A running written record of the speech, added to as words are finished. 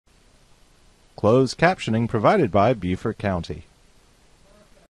Closed captioning provided by Beaufort County.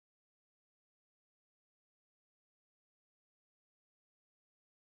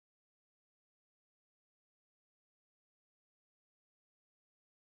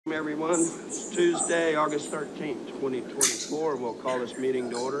 Everyone, it's Tuesday, August 13th, 2024, and we'll call this meeting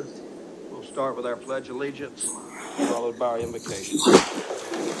to order. We'll start with our Pledge of Allegiance, followed by our invocation.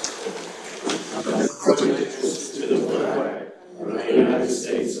 Allegiance to the flag of the United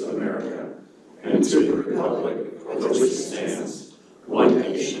States of America and to the republic for which it stands, one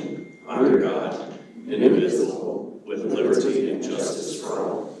nation, under God, indivisible, with liberty and justice for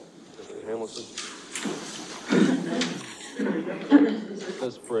all. Mr. Hamilton.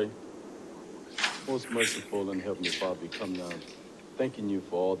 Let's pray. Most merciful and Heavenly Father, we come now thanking you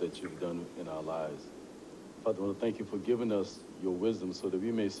for all that you've done in our lives. Father, I want to thank you for giving us your wisdom so that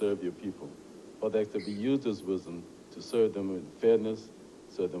we may serve your people. Father, that we use this wisdom to serve them with fairness,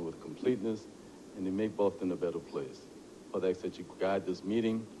 serve them with completeness, and to make Bluffton a better place. Father, that you guide this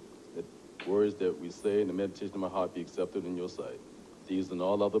meeting, that words that we say and the meditation of my heart be accepted in your sight. These and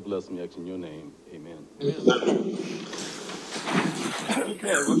all other blessings we ask in your name. Amen.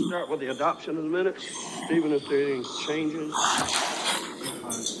 Okay, we'll start with the adoption of the minutes. Stephen, if there are any changes?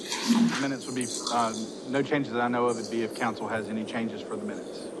 Minutes would be, no changes that I know of. It'd be if council has any changes for the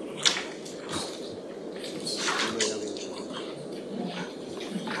minutes.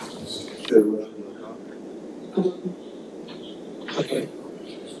 Okay.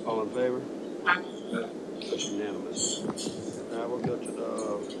 All in favor? That's unanimous. Now we'll go to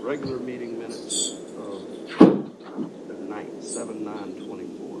the regular meeting minutes of the 9th,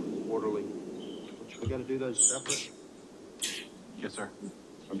 7/9/24, quarterly. We got to do those separate? Yes, sir.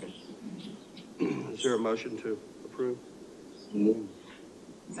 Okay. Is there a motion to approve?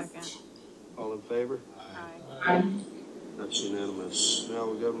 Second. All in favor? Aye. That's unanimous. Now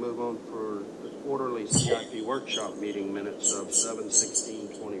we're going to move on for the quarterly CIP workshop meeting minutes of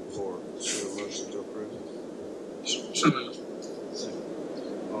 7/16/24. Is there a motion to approve? Second.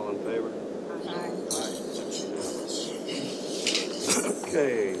 All in favor? Aye. That's unanimous.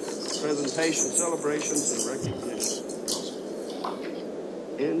 Okay. Presentation, celebrations, and recognition.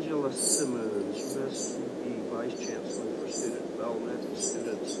 Angela Simmons, USCB Vice Chancellor for Student Development,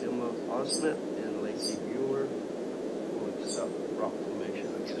 students Emma Osment and Lacey Bueller will accept the proclamation. I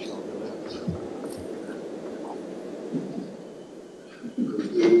guess I'll do that.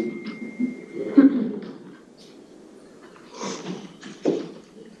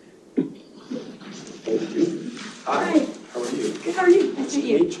 Hi. How are you? Good, how are you? Nice to meet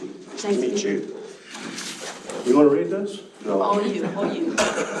you. Meet you. Nice to meet you. You want to read this? No. All you.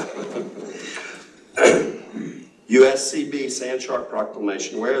 USCB Sand Shark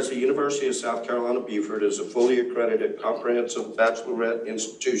Proclamation. Whereas the University of South Carolina Beaufort is a fully accredited comprehensive baccalaureate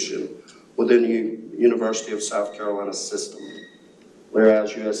institution within the University of South Carolina system.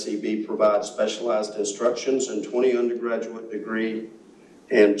 Whereas USCB provides specialized instructions in 20 undergraduate degree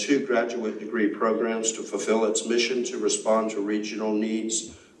and 2 graduate degree programs to fulfill its mission to respond to regional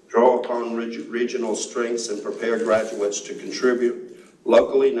needs, draw upon regional strengths, and prepare graduates to contribute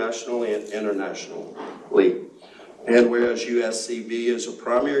locally, nationally, and internationally. And whereas USCB is a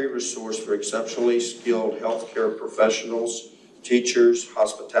primary resource for exceptionally skilled healthcare professionals, teachers,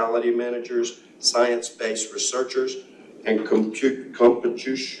 hospitality managers, science-based researchers, and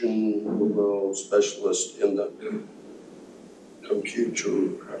computational specialists in the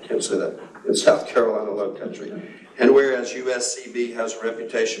in South Carolina Low Country. And whereas USCB has a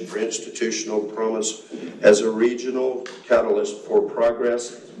reputation for institutional promise as a regional catalyst for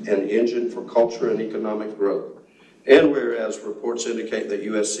progress and engine for culture and economic growth. And whereas reports indicate that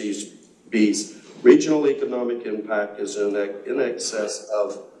USCB's regional economic impact is in excess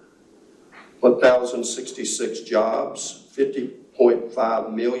of 1,066 jobs,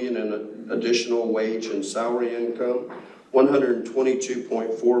 50.5 million in additional wage and salary income,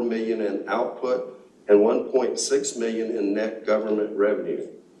 122.4 million in output, and 1.6 million in net government revenue.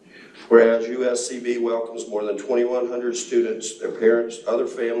 Whereas USCB welcomes more than 2,100 students, their parents, other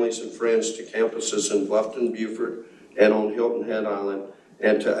families, and friends to campuses in Bluffton, Beaufort, and on Hilton Head Island,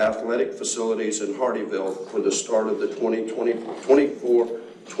 and to athletic facilities in Hardyville for the start of the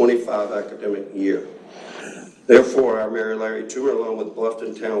 2024-25 academic year. Therefore, our Mayor Larry Toomer, along with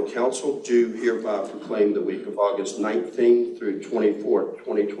Bluffton Town Council, do hereby proclaim the week of August 19th through 24th,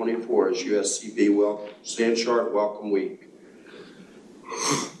 2024 as USCB Sand Shark Welcome Week.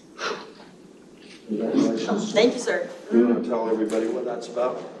 Congratulations. Thank you, sir. You want to tell everybody what that's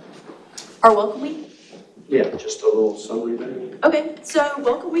about? Our welcome week? Yeah, just a little summary there. Okay, so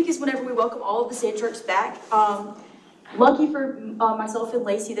welcome week is whenever we welcome all of the sand sharks back. lucky for myself and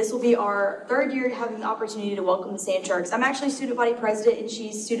Lacey, this will be our third year having the opportunity to welcome the Sand Sharks. I'm actually student body president and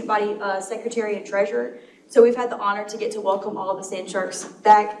she's student body secretary and treasurer. So we've had the honor to get to welcome all of the Sand Sharks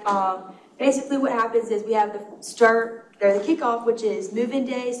back. Basically what happens is we have the kickoff, which is move-in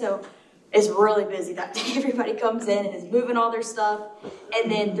day. So it's really busy that day. Everybody comes in and is moving all their stuff.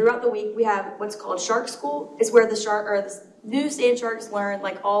 And then throughout the week, we have what's called Shark School. It's where the new Sand Sharks learn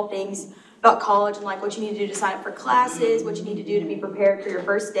like all things about college and like what you need to do to sign up for classes, what you need to do to be prepared for your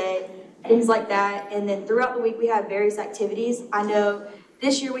first day, things like that. And then throughout the week, we have various activities. I know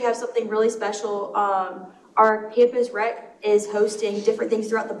this year we have something really special. Our campus rec is hosting different things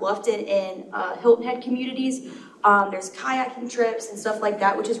throughout the Bluffton and Hilton Head communities. There's kayaking trips and stuff like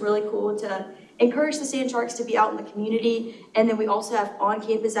that, which is really cool to encourage the Sand Sharks to be out in the community. And then we also have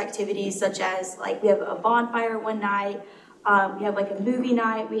on-campus activities such as like we have a bonfire one night. We have like a movie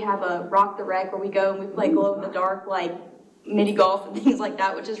night. We have a Rock the Wreck where we go and we play glow in the dark like mini golf and things like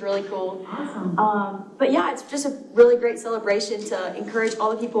that, which is really cool. Awesome. But yeah, it's just a really great celebration to encourage all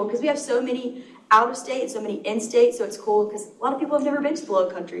the people because we have so many out of state and so many in state. So it's cool because a lot of people have never been to the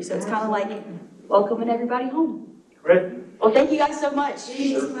Low Country. So it's kind of like welcoming everybody home. Great. Well, thank you guys so much.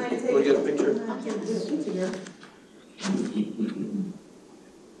 Sure. We'll get a picture.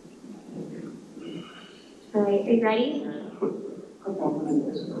 All right, are you ready?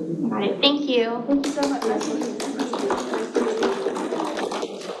 Got it. Thank you. Thank you so much.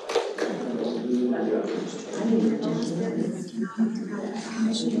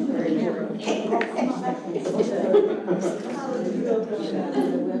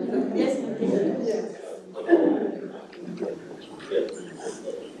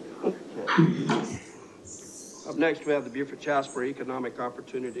 Up next, we have the Beaufort-Jasper Economic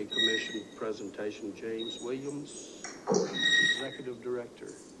Opportunity Commission presentation. James Williams, Executive Director.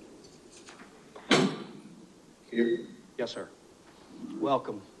 Here. Yes, sir.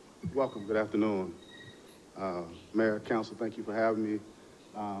 Welcome. Welcome. Good afternoon. Mayor, Council, thank you for having me.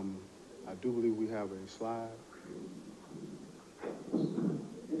 I do believe we have a slide.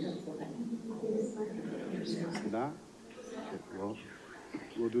 Not? Okay, well,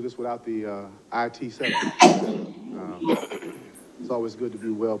 we'll do this without the IT setup. It's always good to be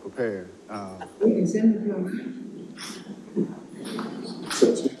well prepared. We can send it to them.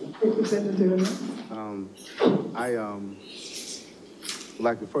 We can send it to them. I would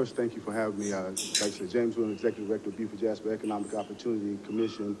like to first thank you for having me. Like I said, James Williams, Executive Director of Beaufort-Jasper Economic Opportunity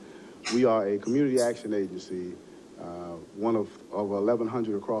Commission. We are a community action agency, one of over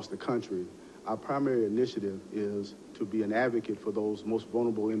 1,100 across the country. Our primary initiative is to be an advocate for those most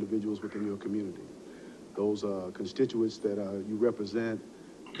vulnerable individuals within your community. Those constituents that you represent,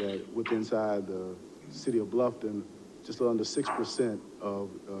 that within inside the city of Bluffton, just under 6% of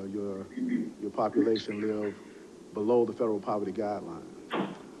your population live below the federal poverty guideline.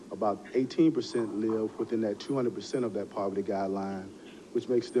 About 18% live within that 200% of that poverty guideline, which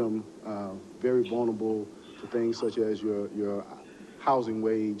makes them very vulnerable to things such as your housing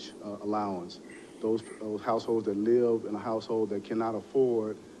wage allowance. Those households that live in a household that cannot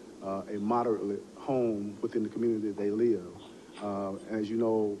afford a moderate home within the community that they live. And as you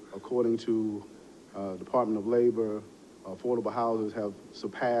know, according to Department of Labor, affordable houses have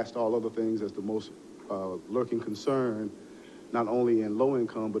surpassed all other things as the most lurking concern, not only in low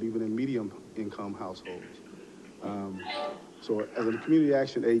income, but even in medium income households. So as a community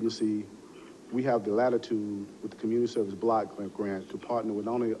action agency, we have the latitude with the Community Service Block Grant to partner with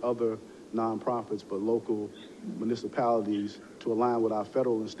not only other nonprofits, but local municipalities to align with our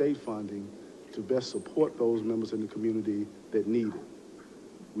federal and state funding to best support those members in the community that need it.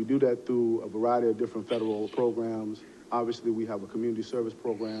 We do that through a variety of different federal programs. Obviously, we have a community service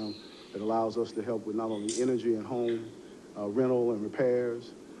program that allows us to help with not only energy and home rental and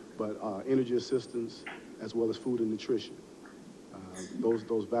repairs, but energy assistance, as well as food and nutrition.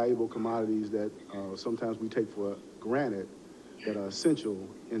 Those valuable commodities that sometimes we take for granted that are essential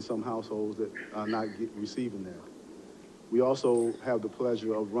in some households that are not receiving that. We also have the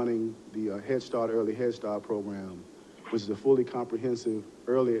pleasure of running the Head Start, Early Head Start program, which is a fully comprehensive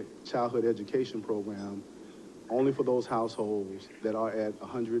early childhood education program only for those households that are at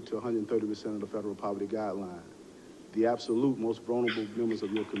 100 to 130% of the federal poverty guideline, the absolute most vulnerable members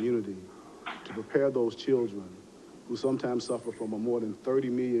of your community, to prepare those children who sometimes suffer from a more than 30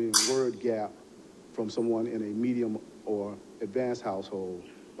 million word gap from someone in a medium or advanced household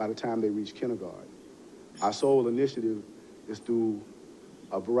by the time they reach kindergarten. Our sole initiative is through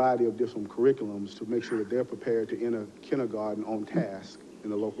a variety of different curriculums to make sure that they're prepared to enter kindergarten on task in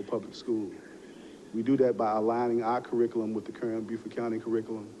the local public school. We do that by aligning our curriculum with the current Beaufort County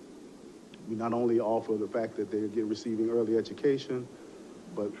curriculum. We not only offer the fact that they're receiving early education,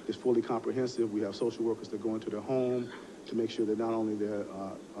 but it's fully comprehensive. We have social workers that go into their home to make sure that not only they're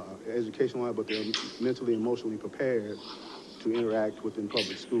educational, but they're mentally and emotionally prepared to interact within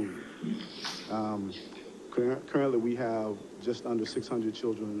public school. Currently, we have just under 600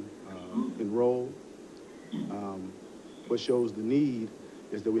 children enrolled. What shows the need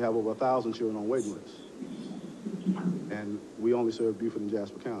is that we have over 1,000 children on waiting lists. And we only serve Beaufort and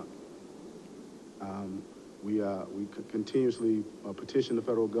Jasper County. We continuously petition the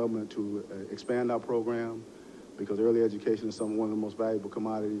federal government to expand our program, because early education is one of the most valuable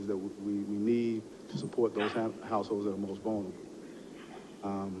commodities that we need to support those households that are most vulnerable.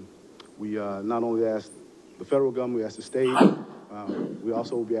 We not only ask the federal government, we ask the state, we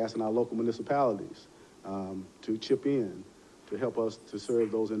also will be asking our local municipalities to chip in to help us to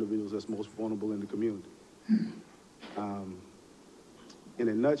serve those individuals that's most vulnerable in the community. In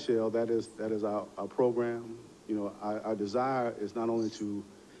a nutshell, that is our program. You know, our desire is not only to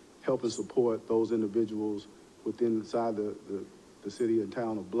help and support those individuals inside the city and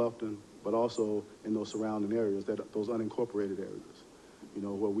town of Bluffton, but also in those surrounding areas, those unincorporated areas, you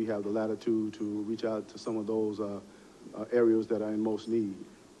know, where we have the latitude to reach out to some of those areas that are in most need.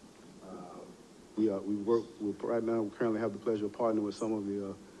 Right now, we currently have the pleasure of partnering with some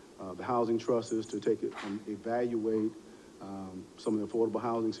of the housing trusts to take it and evaluate some of the affordable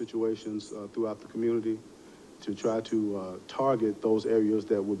housing situations throughout the community, to try to target those areas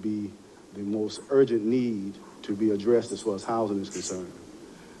that would be the most urgent need to be addressed as far as housing is concerned.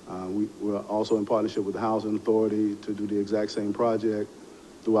 We're also in partnership with the Housing Authority to do the exact same project.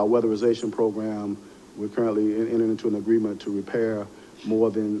 Through our weatherization program, we're currently entering into an agreement to repair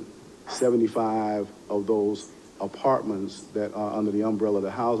more than 75 of those apartments that are under the umbrella of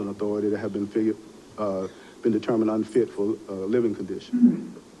the Housing Authority that have been determined unfit for living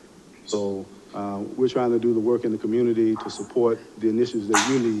conditions. So we're trying to do the work in the community to support the initiatives that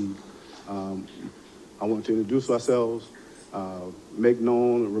you need. I want to introduce ourselves, make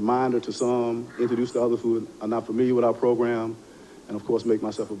known, a reminder to some, introduce to others who are not familiar with our program, and of course make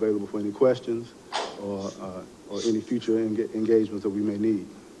myself available for any questions or any future engagements that we may need.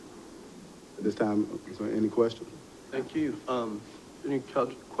 At this time, is there any questions? Thank you. Any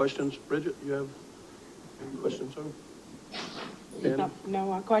questions? Bridget, you have any questions, sir?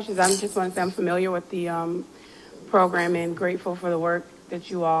 No questions. I just want to say I'm familiar with the program and grateful for the work that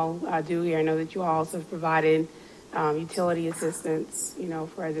you all do here. I know that you all also have provided utility assistance, you know,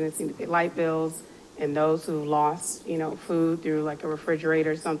 for residents to pay light bills and those who lost, you know, food through like a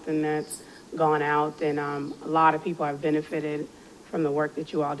refrigerator, something that's gone out. And a lot of people have benefited from the work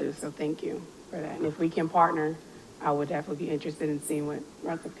that you all do. So thank you for that. And if we can partner, I would definitely be interested in seeing what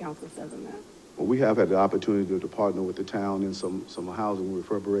rest of council says on that. Well, we have had the opportunity to partner with the town in some housing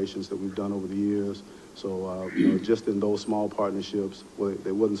reverberations that we've done over the years. So, you know, just in those small partnerships, well,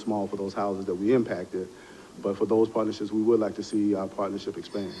 they wasn't small for those houses that we impacted, but for those partnerships, we would like to see our partnership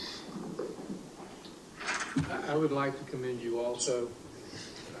expand. I would like to commend you also.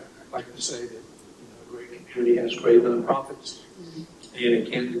 I'd like to say that, you know, a great community has great nonprofits, and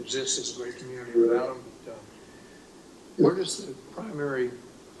it can't exist as a great community without them. But, where does the primary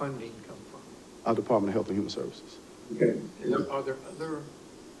funding come from? Our Department of Health and Human Services. Okay. Are there other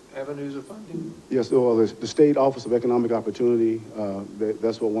avenues of funding? Yes, well, the State Office of Economic Opportunity,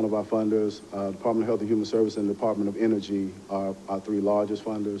 that's what one of our funders. Department of Health and Human Services and Department of Energy are our three largest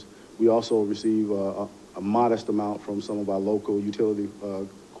funders. We also receive a modest amount from some of our local utility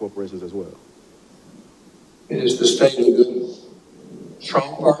corporations as well. And is the state a good,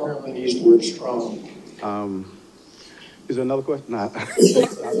 strong partner? I'm going to use the word strong. Is there another question? Nah.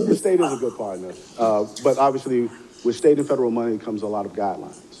 The state is a good partner, but obviously with state and federal money comes a lot of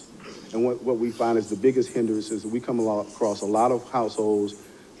guidelines. And what we find is the biggest hindrance is that we come across a lot of households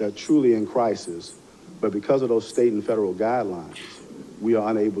that are truly in crisis, but because of those state and federal guidelines, we are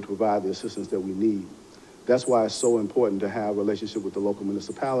unable to provide the assistance that we need. That's why it's so important to have a relationship with the local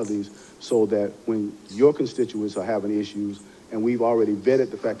municipalities, so that when your constituents are having issues, and we've already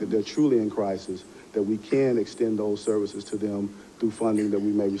vetted the fact that they're truly in crisis, that we can extend those services to them through funding that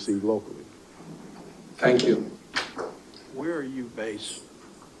we may receive locally. Thank you. Where are you based?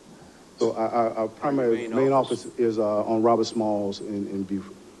 So our primary main office is on Robert Smalls in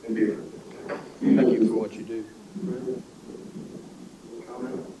Beaufort. In Beaufort. Thank you for what you do.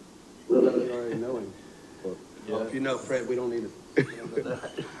 You already know him. Well, if you know Fred, we don't need to.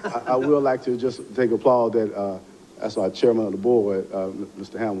 I would like to just take applaud that that's our chairman of the board,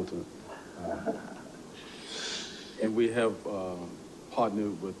 Mr. Hamilton. And we have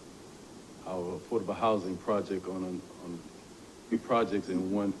partnered with our affordable housing project on 3 projects,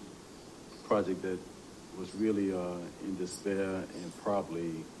 and one project that was really in despair and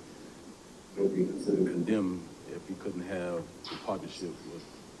probably would be considered condemned if we couldn't have a partnership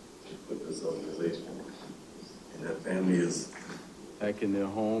with this organization. And that family is back in their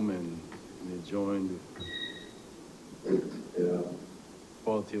home and enjoying the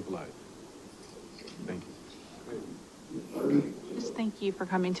quality of life. Thank you. Just thank you for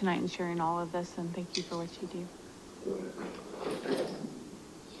coming tonight and sharing all of this, and thank you for what you do.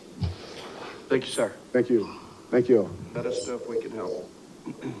 Thank you, sir. Thank you. Thank you. Let us know if we can help.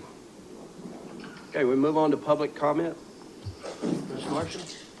 Okay, we move on to public comment. Ms. Marshall?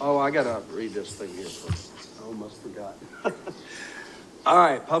 Oh, I gotta read this thing here first. I almost forgot. All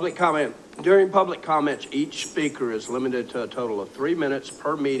right, public comment. During public comments, each speaker is limited to a total of 3 minutes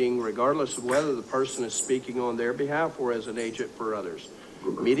per meeting, regardless of whether the person is speaking on their behalf or as an agent for others.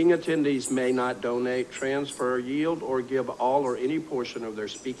 Meeting attendees may not donate, transfer, yield, or give all or any portion of their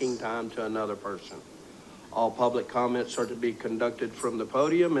speaking time to another person. All public comments are to be conducted from the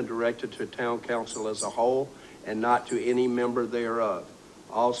podium and directed to town council as a whole and not to any member thereof.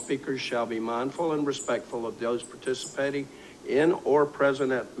 All speakers shall be mindful and respectful of those participating in or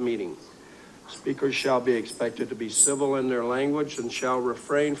present at the meeting. Speakers shall be expected to be civil in their language and shall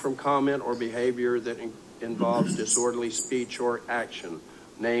refrain from comment or behavior that involves disorderly speech or action,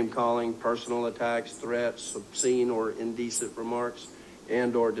 name calling, personal attacks, threats, obscene or indecent remarks,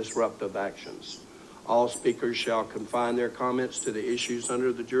 and or disruptive actions. All speakers shall confine their comments to the issues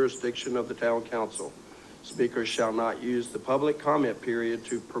under the jurisdiction of the town council. Speakers shall not use the public comment period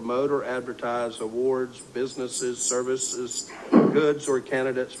to promote or advertise awards, businesses, services, goods, or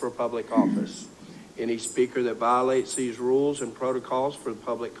candidates for public office. Any speaker that violates these rules and protocols for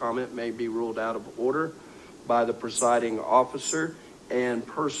public comment may be ruled out of order by the presiding officer, and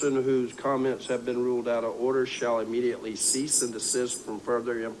person whose comments have been ruled out of order shall immediately cease and desist from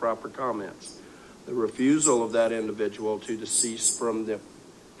further improper comments. The refusal of that individual to desist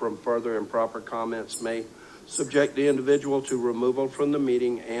from further improper comments may subject the individual to removal from the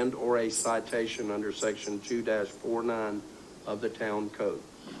meeting and or a citation under section 2-49 of the town code.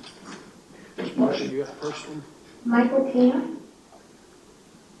 Ms. Marshall, you have a person? Michael Camp.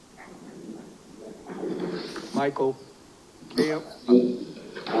 Michael Camp.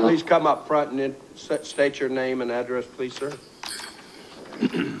 Please come up front and state your name and address, please, sir.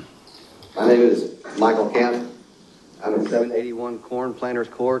 My name is Michael Camp. I'm at 781 Corn Planters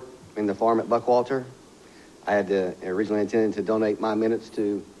Court in the farm at Buckwalter. I had originally intended to donate my minutes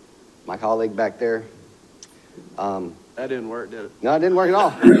to my colleague back there. That didn't work, did it? No, it didn't work at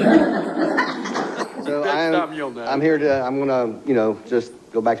all. So I'm here to, I'm gonna, just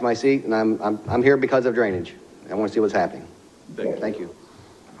go back to my seat, and I'm here because of drainage. I want to see what's happening. Thank you.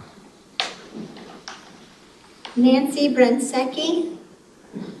 Nancy Brensecki.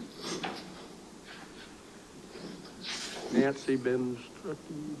 Nancy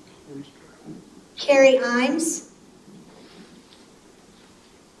Benstrucki. Carrie Imes.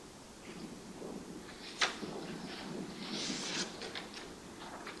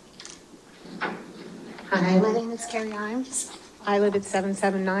 Hi, my name is Carrie Imes. I live at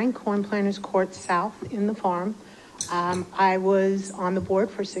 779 Corn Planters Court South in the farm. I was on the board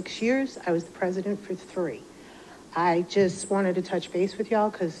for 6 years. I was the president for 3. I just wanted to touch base with y'all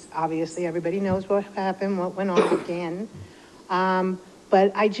because obviously everybody knows what happened, what went on again.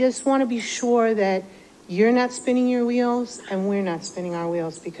 But I just want to be sure that you're not spinning your wheels and we're not spinning our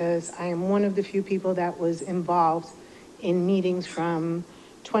wheels, because I am one of the few people that was involved in meetings from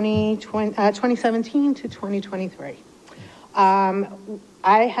 2017 to 2023.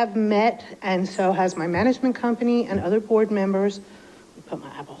 I have met, and so has my management company and other board members, let me put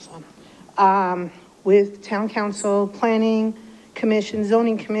my eyeballs on, with town council, planning commission,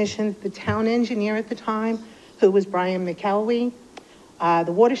 zoning commission, the town engineer at the time, who was Brian McElwee,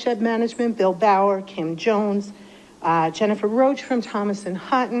 the watershed management, Bill Bauer, Kim Jones, Jennifer Roach from Thomas and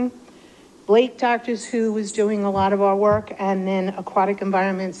Hutton, Blake Doctors, who was doing a lot of our work, and then Aquatic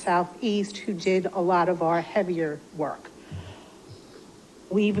Environment Southeast, who did a lot of our heavier work.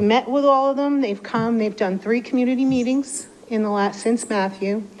 We've met with all of them. They've come, they've done 3 community meetings in the since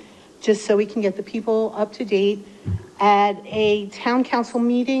Matthew, just so we can get the people up to date. At a town council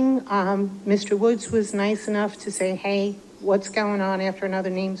meeting, Mr. Woods was nice enough to say, hey, what's going on after another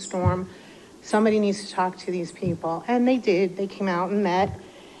name storm? Somebody needs to talk to these people. And they did. They came out and met.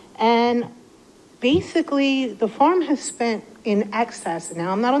 And basically, the farm has spent in excess.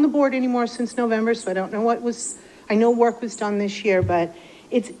 Now, I'm not on the board anymore since November, so I don't know what was, I know work was done this year, but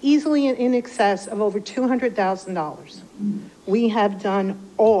it's easily in excess of over $200,000. We have done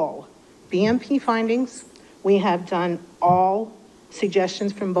all BMP findings. We have done all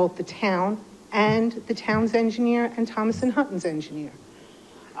suggestions from both the town and the town's engineer and Thomas and Hutton's engineer.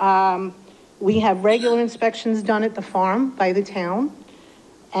 We have regular inspections done at the farm by the town,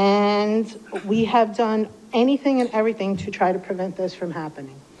 and we have done anything and everything to try to prevent this from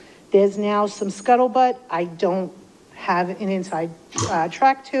happening. There's now some scuttlebutt. I don't have an inside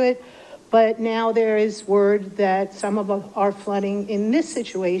track to it, but now there is word that some of our flooding in this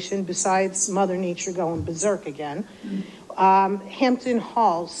situation, besides Mother Nature going berserk again, Hampton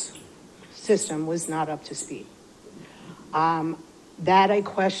Hall's system was not up to speed. That I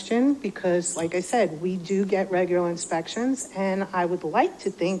question because, like I said, we do get regular inspections, and I would like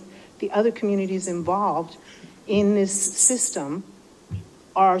to think the other communities involved in this system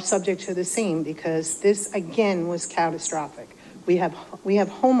are subject to the same, because this again was catastrophic. We have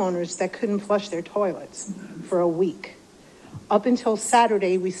homeowners that couldn't flush their toilets for a week. Up until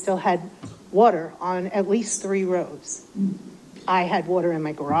Saturday, we still had water on at least 3 roads. I had water in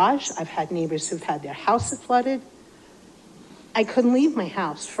my garage. I've had neighbors who've had their house flooded. I couldn't leave my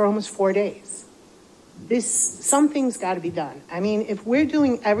house for almost 4 days. Something's got to be done. I mean, if we're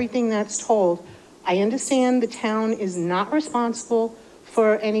doing everything that's told, I understand the town is not responsible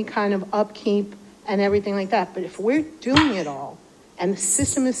for any kind of upkeep and everything like that. But if we're doing it all and the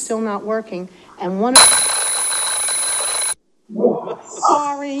system is still not working, and one of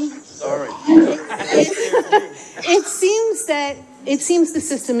Sorry. It seems the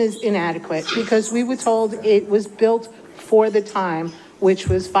system is inadequate, because we were told it was built for the time, which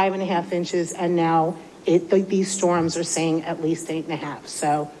was 5.5 inches, and now these storms are saying at least 8.5.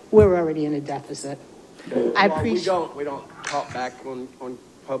 So we're already in a deficit. I appreciate. We don't talk back on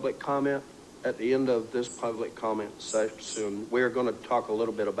public comment. At the end of this public comment section, we're going to talk a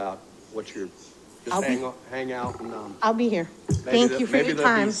little bit about what you're just hang out and I'll be here. Thank you for your time. Maybe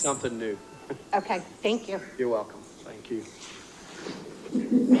there'll be something new. Okay, thank you. You're welcome. Thank you.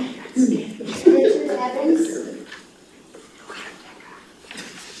 Richard Evans.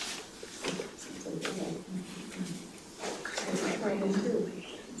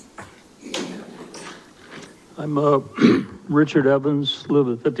 I'm Richard Evans, live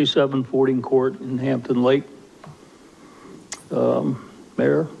at 57 Fording Court in Hampton Lake.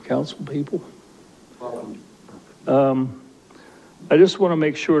 Mayor, council people. I just want to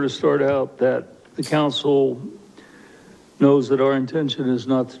make sure to start out that the council knows that our intention is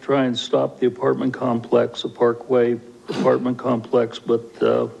not to try and stop the apartment complex, the Parkway apartment complex, but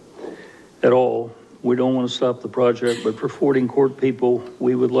at all. We don't want to stop the project, but for Fording Court people,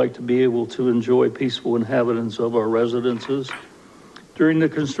 we would like to be able to enjoy peaceful inhabitants of our residences during the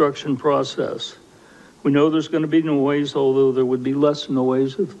construction process. We know there's going to be noise, although there would be less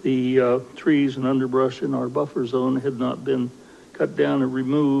noise if the trees and underbrush in our buffer zone had not been cut down and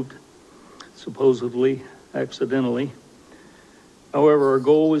removed, supposedly, accidentally. However, our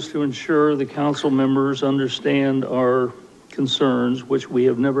goal is to ensure the council members understand our concerns, which we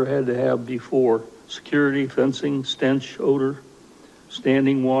have never had to have before. Security, fencing, stench, odor,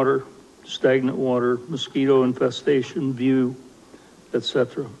 standing water, stagnant water, mosquito infestation, view,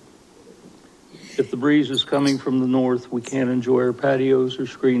 etc. If the breeze is coming from the north, we can't enjoy our patios or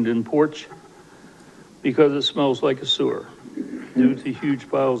screened-in porch because it smells like a sewer due to huge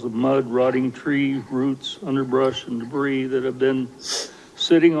piles of mud, rotting tree roots, underbrush, and debris that have been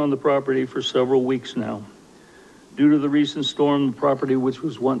sitting on the property for several weeks now. Due to the recent storm, the property, which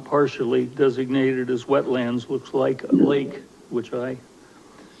was once partially designated as wetlands, looks like a lake, which I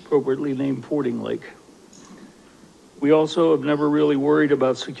appropriately named Fording Lake. We also have never really worried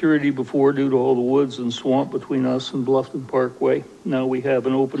about security before due to all the woods and swamp between us and Bluffton Parkway. Now we have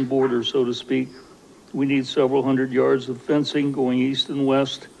an open border, so to speak. We need several hundred yards of fencing going east and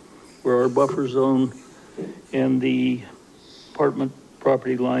west where our buffer zone and the apartment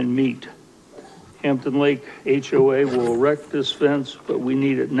property line meet. Hampton Lake HOA will erect this fence, but we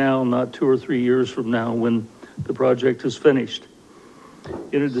need it now, not 2 or 3 years from now when the project is finished.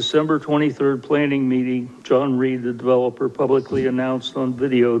 In a December 23rd planning meeting, John Reed, the developer, publicly announced on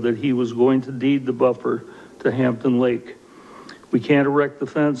video that he was going to deed the buffer to Hampton Lake. We can't erect the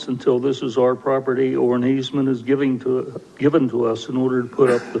fence until this is our property or an easement is given to us in order to put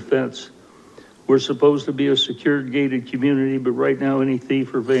up the fence. We're supposed to be a secured, gated community, but right now any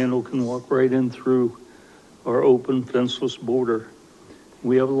thief or vandal can walk right in through our open, fenceless border.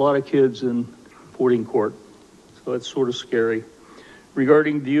 We have a lot of kids in Fording Court, so it's sort of scary.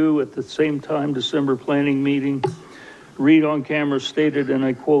 Regarding view, at the same time December planning meeting, Reed on camera stated, and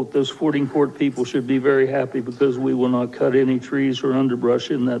I quote, "Those Fording Court people should be very happy because we will not cut any trees or underbrush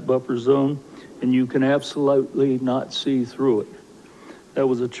in that buffer zone, and you can absolutely not see through it." That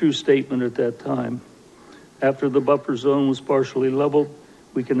was a true statement at that time. After the buffer zone was partially leveled,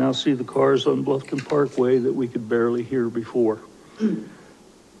 we can now see the cars on Bluffton Parkway that we could barely hear before.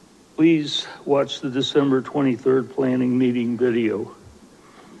 Please watch the December 23rd planning meeting video.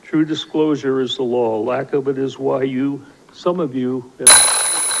 True disclosure is the law. Lack of it is why some of you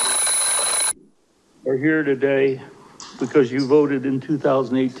are here today, because you voted in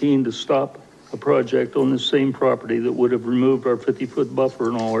 2018 to stop a project on the same property that would have removed our 50-foot buffer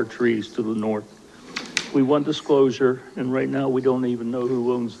and all our trees to the north. We want disclosure, and right now we don't even know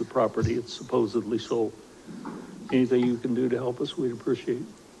who owns the property it's supposedly sold. Anything you can do to help us, we'd appreciate it.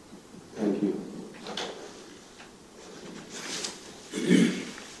 Thank you.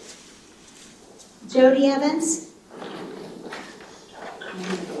 Jody Evans?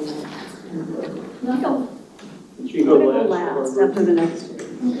 No. You go last. After the next.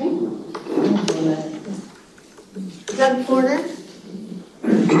 Okay. Doug Porter?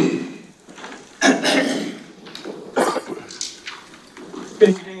 Good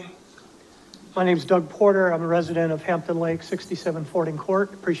evening. My name is Doug Porter. I'm a resident of Hampton Lake, 67 Fording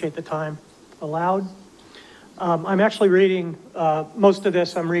Court. Appreciate the time allowed. I'm actually reading, most of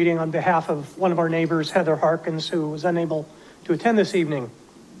this I'm reading on behalf of one of our neighbors, Heather Harkins, who was unable to attend this evening.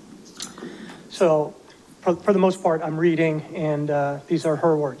 So for the most part, I'm reading, and these are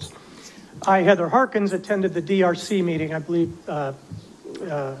her words. I, Heather Harkins, attended the DRC meeting, I believe, well,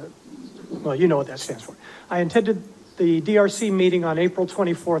 you know what that stands for. I attended the DRC meeting on April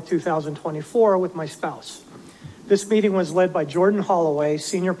 24th, 2024 with my spouse. This meeting was led by Jordan Holloway,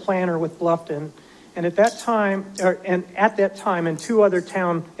 senior planner with Bluffton, and at that time, and two other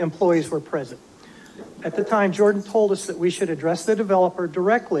town employees were present. At the time, Jordan told us that we should address the developer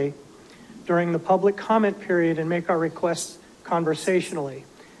directly during the public comment period and make our requests conversationally.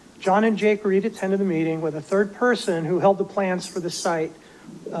 John and Jake Reed attended the meeting with a third person who held the plans for the site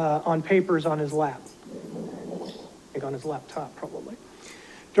on papers on his lap. On his laptop, probably.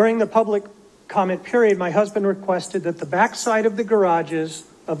 During the public comment period, my husband requested that the backside of the garages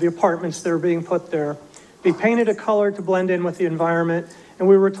of the apartments that are being put there be painted a color to blend in with the environment, and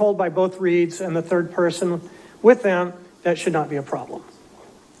we were told by both Reeds and the third person with them that should not be a problem.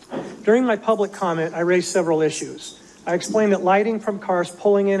 During my public comment, I raised several issues. I explained that lighting from cars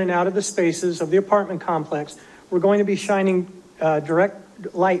pulling in and out of the spaces of the apartment complex were going to be shining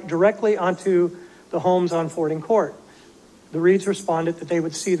direct light directly onto the homes on Fording Court. The Reeds responded that they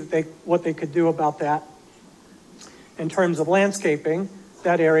would see what they could do about that. In terms of landscaping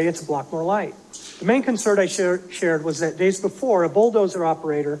that area to block more light. The main concern I shared was that days before, a bulldozer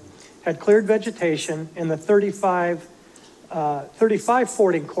operator had cleared vegetation in the 35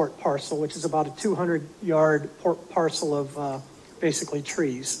 Fording Court parcel, which is about a 200-yard parcel of basically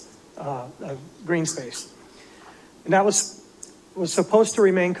trees, green space. And that was supposed to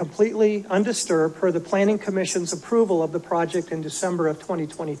remain completely undisturbed per the Planning Commission's approval of the project in December of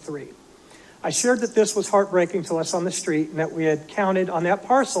 2023. I shared that this was heartbreaking to us on the street and that we had counted on that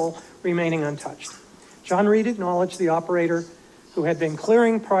parcel remaining untouched. John Reed acknowledged the operator who had been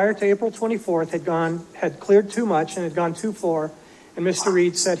clearing prior to April 24th had cleared too much and had gone too far, and Mr.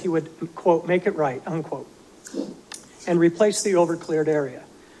 Reed said he would, quote, make it right, unquote, and replace the overcleared area.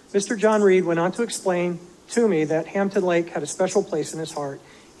 Mr. John Reed went on to explain to me that Hampton Lake had a special place in his heart.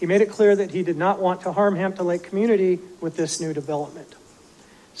 He made it clear that he did not want to harm Hampton Lake community with this new development.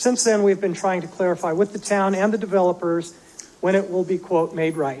 Since then, we've been trying to clarify with the town and the developers when it will be, quote,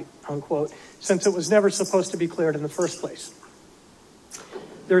 made right, unquote, since it was never supposed to be cleared in the first place.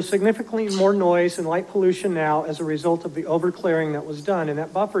 There's significantly more noise and light pollution now as a result of the overclearing that was done in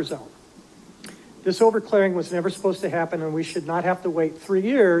that buffer zone. This overclearing was never supposed to happen, and we should not have to wait 3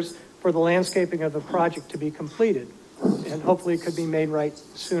 years for the landscaping of the project to be completed. And hopefully it could be made right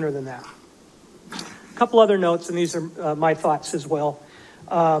sooner than that. A couple other notes, and these are my thoughts as well.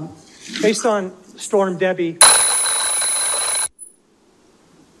 Based on Storm Debbie,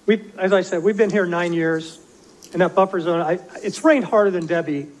 as I said, we've been here 9 years in that buffer zone. It's rained harder than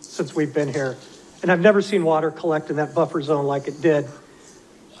Debbie since we've been here. And I've never seen water collect in that buffer zone like it did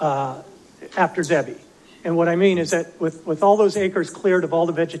after Debbie. And what I mean is that with all those acres cleared of all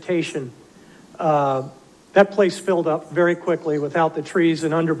the vegetation, that place filled up very quickly without the trees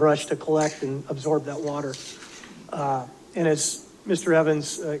and underbrush to collect and absorb that water. And as Mr.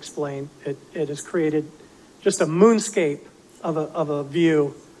 Evans explained, it has created just a moonscape of a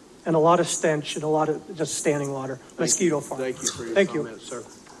view and a lot of stench and a lot of just standing water. Mosquito farm. Thank you for your comments, sir.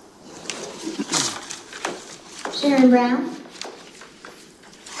 Sharon Brown?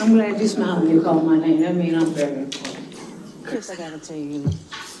 I'm glad you smiled when you called my name. That means I'm very important. Chris, I gotta tell you,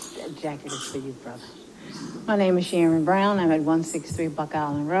 that jacket is for you, brother. My name is Sharon Brown. I'm at 163 Buck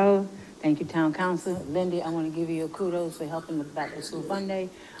Island Road. Thank you, Town Council. Lindy, I want to give you a kudos for helping with Back to School Fund Day.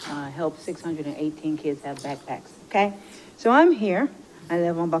 Help 618 kids have backpacks, okay? So I'm here. I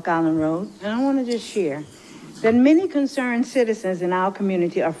live on Buck Island Road, and I want to just share that many concerned citizens in our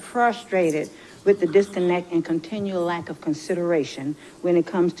community are frustrated with the disconnect and continual lack of consideration when it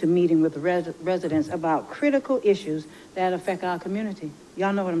comes to meeting with residents about critical issues that affect our community.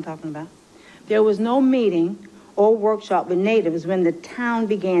 Y'all know what I'm talking about. There was no meeting or workshop with natives when the town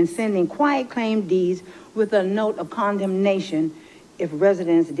began sending quiet claim deeds with a note of condemnation if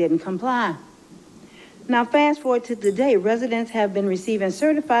residents didn't comply. Now, fast forward to today, residents have been receiving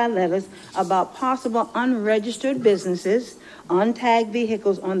certified letters about possible unregistered businesses, untagged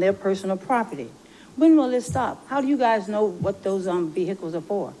vehicles on their personal property. When will this stop? How do you guys know what those vehicles are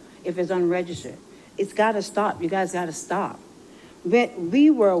for if it's unregistered? It's got to stop. You guys got to stop.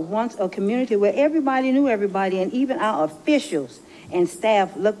 We were once a community where everybody knew everybody, and even our officials and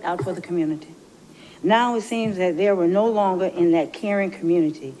staff looked out for the community. Now it seems that they were no longer in that caring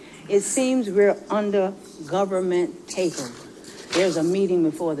community. It seems we're under government takeover. There's a meeting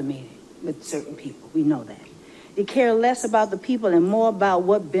before the meeting with certain people. We know that. They care less about the people and more about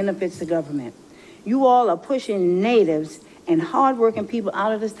what benefits the government. You all are pushing natives and hardworking people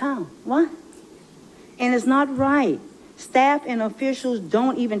out of this town. What? And it's not right. Staff and officials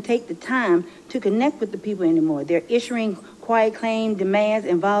don't even take the time to connect with the people anymore. They're issuing quiet claim demands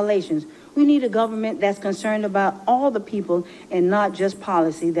and violations. We need a government that's concerned about all the people and not just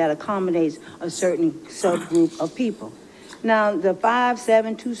policy that accommodates a certain subgroup of people. Now, the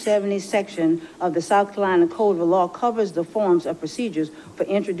 57270 section of the South Carolina Code of Law covers the forms of procedures for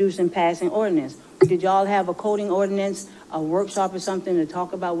introducing and passing ordinance. Did y'all have a coding ordinance, a workshop or something to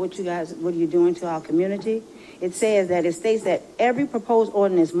talk about what are you doing to our community? It says that it states that every proposed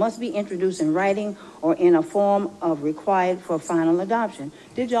ordinance must be introduced in writing or in a form of required for final adoption.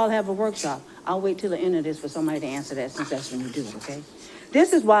 Did y'all have a workshop? I'll wait till the end of this for somebody to answer that, since that's when you do it, okay?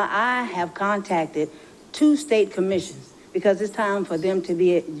 This is why I have contacted 2 state commissions, because it's time for them to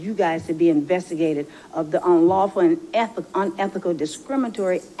be, you guys to be investigated of the unlawful and unethical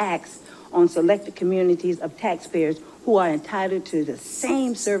discriminatory acts on selected communities of taxpayers who are entitled to the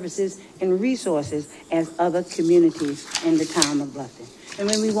same services and resources as other communities in the town of Bluffton. And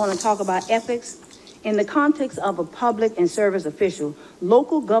when we want to talk about ethics, in the context of a public and service official,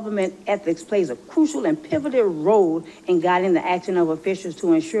 local government ethics plays a crucial and pivotal role in guiding the action of officials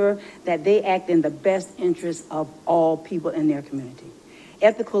to ensure that they act in the best interest of all people in their community.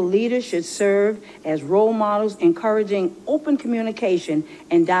 Ethical leaders should serve as role models, encouraging open communication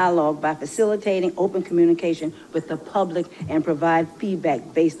and dialogue by facilitating open communication with the public and provide feedback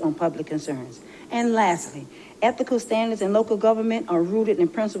based on public concerns. And lastly, ethical standards in local government are rooted in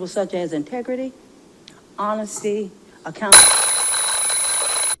principles such as integrity, honesty, accountability,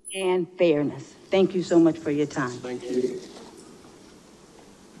 and fairness. Thank you so much for your time. Thank you.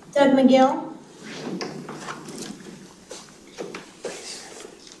 Doug McGill.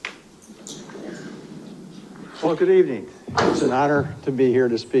 Well, good evening. It's an honor to be here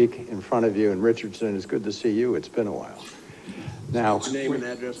to speak in front of you. And Richardson, it's good to see you. It's been a while. Now, name and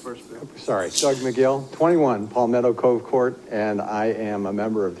address first, Bill. Sorry, Doug McGill, 21 Palmetto Cove Court, and I am a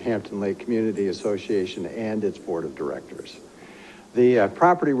member of the Hampton Lake Community Association and its board of directors. The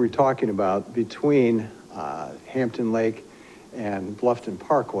property we're talking about between Hampton Lake and Bluffton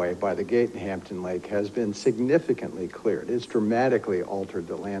Parkway by the gate in Hampton Lake has been significantly cleared. It's dramatically altered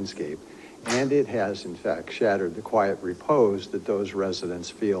the landscape, and it has, in fact, shattered the quiet repose that those residents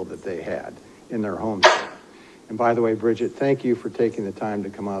feel that they had in their homes. And by the way, Bridget, thank you for taking the time to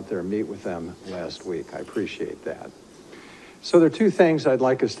come out there and meet with them last week. I appreciate that. So there are 2 things I'd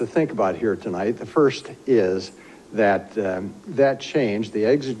like us to think about here tonight. The first is that that change, the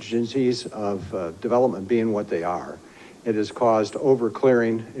exigencies of development being what they are, it has caused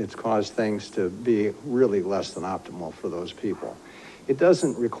overclearing. It's caused things to be really less than optimal for those people. It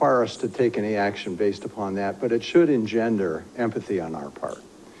doesn't require us to take any action based upon that, but it should engender empathy on our part.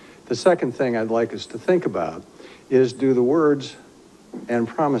 The second thing I'd like us to think about is, do the words and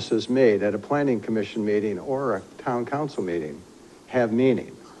promises made at a planning commission meeting or a town council meeting have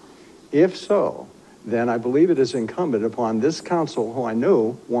meaning? If so, then I believe it is incumbent upon this council, who I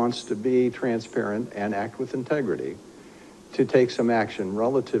know wants to be transparent and act with integrity, to take some action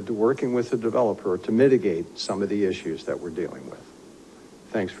relative to working with the developer to mitigate some of the issues that we're dealing with.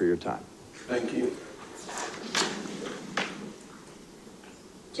 Thanks for your time. Thank you.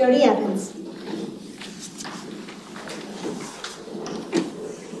 Jody Evans.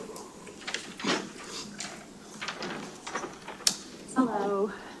 Hello,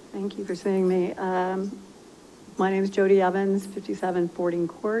 thank you for seeing me. My name is Jody Evans, 57 Fording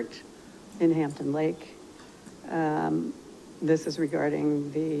Court. in Hampton Lake. This is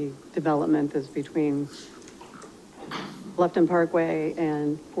regarding the development that's between Bluffton Parkway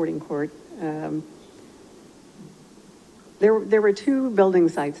and Fording Court. There were two building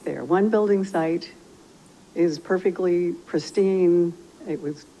sites there. One building site is perfectly pristine. It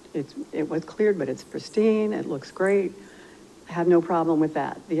was cleared, but it's pristine. It looks great. I have no problem with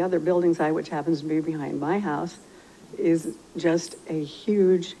that. The other building site, which happens to be behind my house, is just a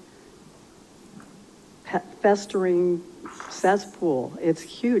huge festering cesspool. It's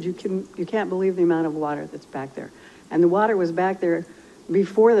huge. You can't believe the amount of water that's back there. And the water was back there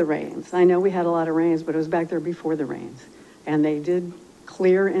before the rains. I know we had a lot of rains, but it was back there before the rains. And they did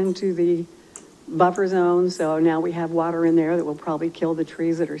clear into the buffer zone, so now we have water in there that will probably kill the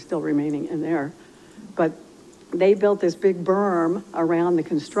trees that are still remaining in there. But they built this big berm around the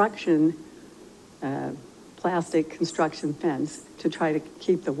construction, plastic construction fence to try to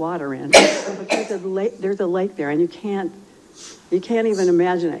keep the water in. But there's a lake there, and you can't even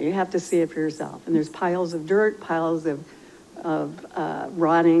imagine it. You have to see it for yourself. And there's piles of dirt, piles of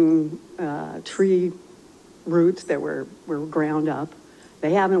rotting tree roots that were ground up.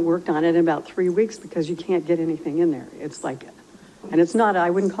 They haven't worked on it in about 3 weeks because you can't get anything in there. It's like, and it's not,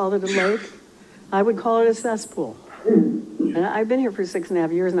 I wouldn't call it a lake. I would call it a cesspool. And I've been here for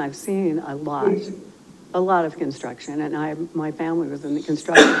 6.5 years, and I've seen a lot of construction. And my family was in the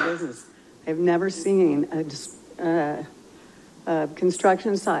construction business. I've never seen a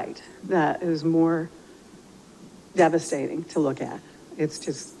construction site that is more devastating to look at. It's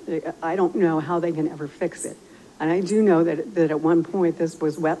just, I don't know how they can ever fix it. And I do know that at one point this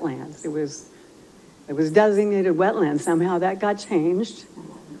was wetlands. It was designated wetlands. Somehow that got changed.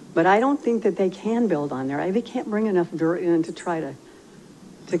 But I don't think that they can build on there. They can't bring enough dirt in to try to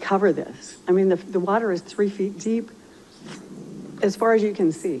cover this. I mean, the water is 3 feet deep as far as you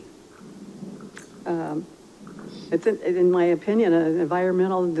can see. It's, in my opinion, an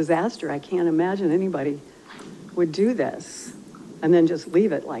environmental disaster. I can't imagine anybody would do this and then just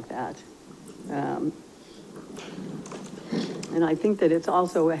leave it like that. And I think that it's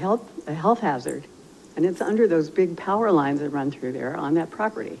also a health hazard. And it's under those big power lines that run through there on that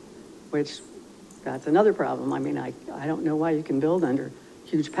property, which that's another problem. I mean, I don't know why you can build under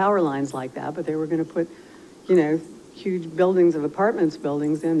huge power lines like that, but they were going to put, huge buildings of apartments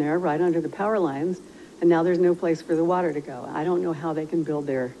buildings in there right under the power lines. And now there's no place for the water to go. I don't know how they can build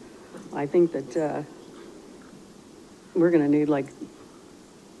there. I think that we're going to need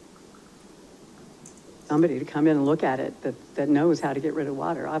somebody to come in and look at it that knows how to get rid of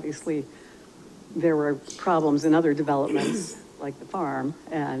water. Obviously, there were problems in other developments like the farm,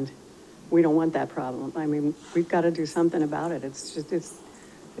 and we don't want that problem. I mean, we've got to do something about it. It's just,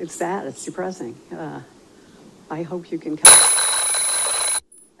 it's sad. It's depressing. I hope you can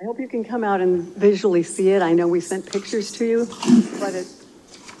come out and visually see it. I know we sent pictures to you, but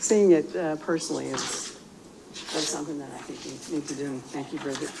seeing it personally is something that I think we need to do. And thank you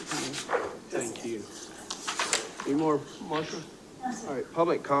for coming. Thank you. Any more, Marshall? All right,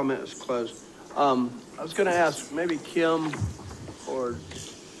 public comment is closed. I was going to ask maybe Kim or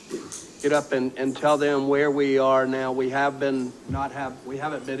get up and tell them where we are now. We haven't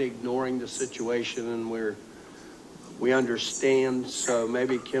been ignoring the situation, and we understand. So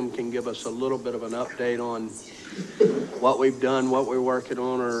maybe Kim can give us a little bit of an update on what we've done, what we're working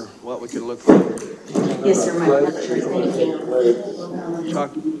on, or what we can look for. Yes, sir. My pleasure. Thank you.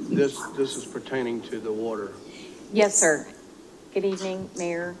 Chuck, this is pertaining to the water. Yes, sir. Good evening,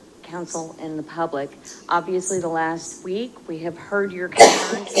 Mayor, Council, and the public. Obviously, the last week, we have heard your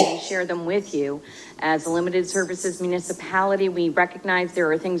concerns and we share them with you. As a limited services municipality, we recognize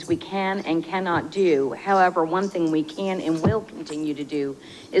there are things we can and cannot do. However, one thing we can and will continue to do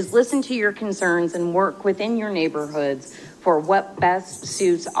is listen to your concerns and work within your neighborhoods for what best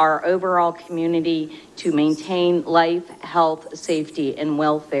suits our overall community to maintain life, health, safety, and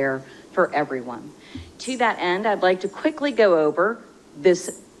welfare for everyone. To that end, I'd like to quickly go over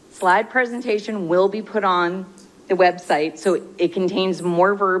this slide presentation will be put on the website, so it contains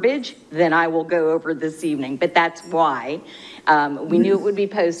more verbiage than I will go over this evening, but that's why we knew it would be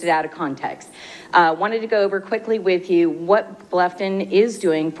posted out of context. Wanted to go over quickly with you what Bluffton is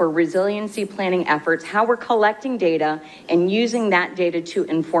doing for resiliency planning efforts, how we're collecting data and using that data to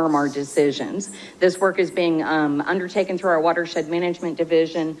inform our decisions. This work is being undertaken through our watershed management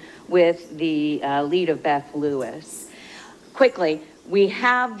division with the lead of Beth Lewis. Quickly, we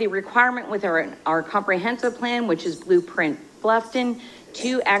have the requirement with our comprehensive plan, which is Blueprint Bluffton,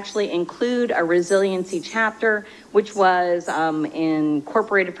 to actually include a resiliency chapter, which was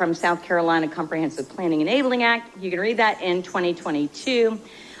incorporated from South Carolina Comprehensive Planning Enabling Act. You can read that in 2022.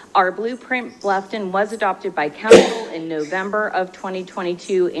 Our blueprint, Bluffton, was adopted by council in November of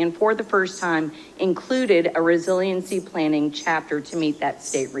 2022 and for the first time included a resiliency planning chapter to meet that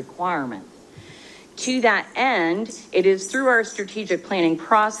state requirement. To that end, it is through our strategic planning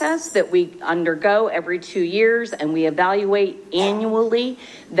process that we undergo every 2 years, and we evaluate annually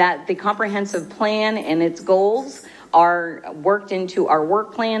that the comprehensive plan and its goals are worked into our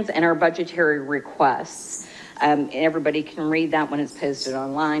work plans and our budgetary requests. Everybody can read that when it's posted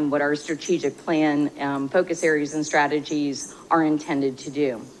online, what our strategic plan, focus areas and strategies are intended to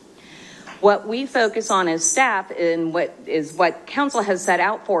do. What we focus on as staff and what council has set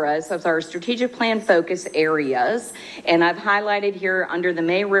out for us as our strategic plan focus areas, and I've highlighted here under the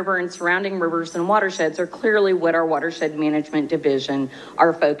May River and surrounding rivers and watersheds are clearly what our watershed management division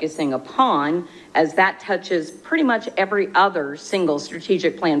are focusing upon, as that touches pretty much every other single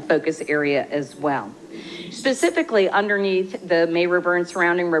strategic plan focus area as well. Specifically underneath the May River and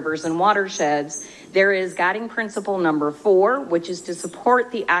surrounding rivers and watersheds, there is guiding principle number 4, which is to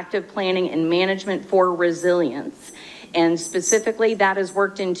support the active planning and management for resilience. And specifically that is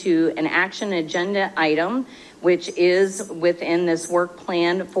worked into an action agenda item, which is within this work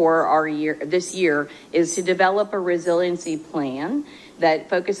plan for our this year, is to develop a resiliency plan that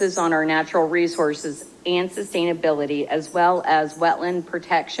focuses on our natural resources and sustainability, as well as wetland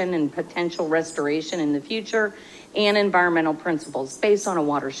protection and potential restoration in the future, and environmental principles based on a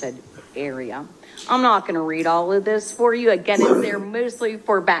watershed area. I'm not going to read all of this for you. Again, it's there mostly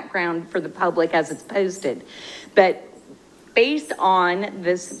for background for the public as it's posted. But based on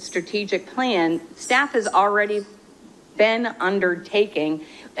this strategic plan, staff has already been undertaking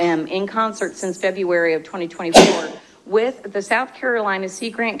in concert since February of 2024 with the South Carolina Sea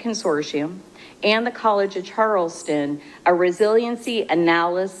Grant Consortium and the College of Charleston, a resiliency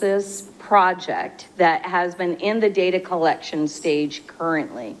analysis project that has been in the data collection stage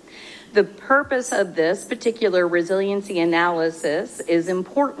currently. The purpose of this particular resiliency analysis is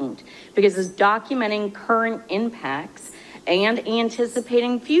important because it's documenting current impacts and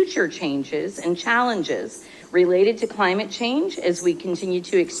anticipating future changes and challenges related to climate change as we continue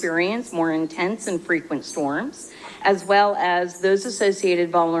to experience more intense and frequent storms, as well as those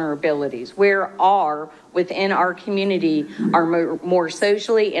associated vulnerabilities, where within our community are more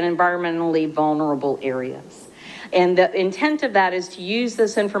socially and environmentally vulnerable areas. And the intent of that is to use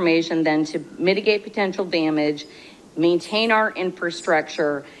this information then to mitigate potential damage, maintain our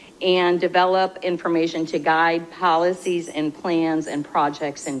infrastructure, and develop information to guide policies and plans and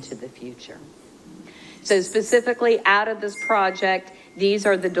projects into the future. So specifically out of this project, these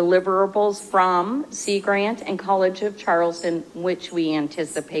are the deliverables from Sea Grant and College of Charleston, which we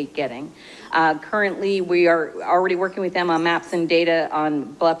anticipate getting. Currently, we are already working with them on maps and data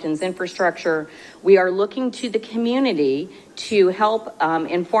on Bluffton's infrastructure. We are looking to the community to help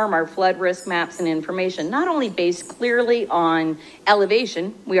inform our flood risk maps and information, not only based clearly on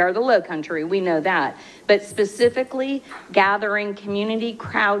elevation, we are the low country, we know that, but specifically gathering community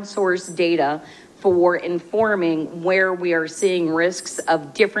crowdsourced data for informing where we are seeing risks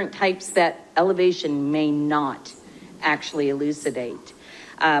of different types that elevation may not actually elucidate.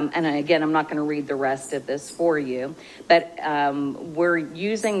 And again, I'm not going to read the rest of this for you, but we're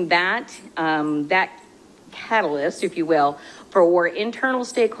using that catalyst, if you will, for internal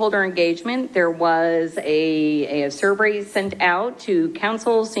stakeholder engagement. There was a survey sent out to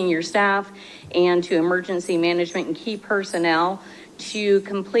council, senior staff, and to emergency management and key personnel to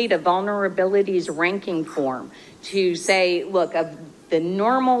complete a vulnerabilities ranking form to say, look, of the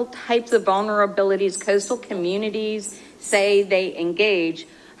normal types of vulnerabilities coastal communities say they engage,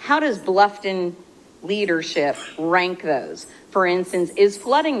 how does Bluffton leadership rank those? For instance, is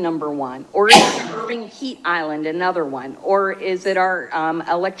flooding number one, or is the urban heat island another one, or is it our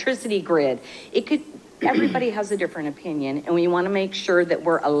electricity grid? Everybody has a different opinion, and we want to make sure that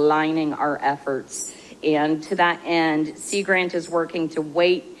we're aligning our efforts. And to that end, Sea Grant is working to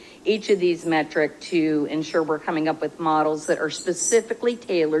weight each of these metrics to ensure we're coming up with models that are specifically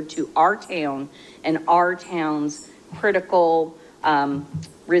tailored to our town and our town's critical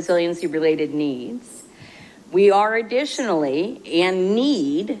resiliency related needs. We are additionally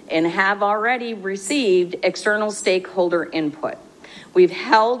need and have already received external stakeholder input. We've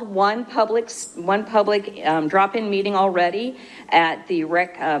held one public drop-in meeting already at the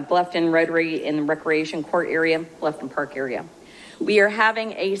Bluffton Rotary in the Recreation Court area, Bluffton Park area. We are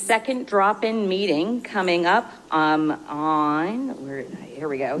having a second drop-in meeting coming up here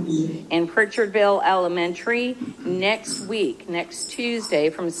we go, in Pritchardville Elementary next week, next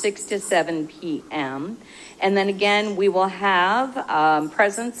Tuesday from 6 to 7 p.m. And then again, we will have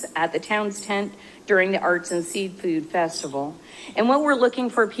presence at the town's tent during the Arts and Seafood Festival. And what we're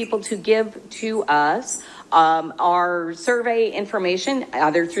looking for people to give to us our survey information,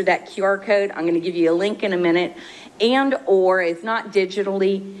 either through that QR code. I'm going to give you a link in a minute. And or if not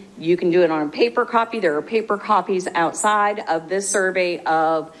digitally, you can do it on a paper copy. There are paper copies outside of this survey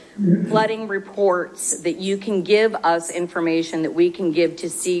of flooding reports that you can give us information that we can give to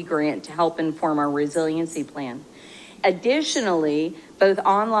Sea Grant to help inform our resiliency plan. Additionally, both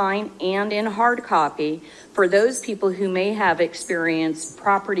online and in hard copy, for those people who may have experienced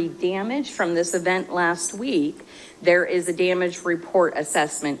property damage from this event last week, there is a damage report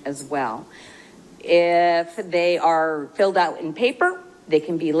assessment as well. If they are filled out in paper, they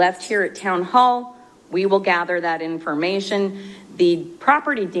can be left here at Town Hall. We will gather that information. The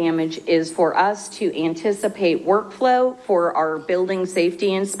property damage is for us to anticipate workflow for our building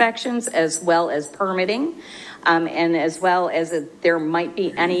safety inspections as well as permitting. And as well as if there might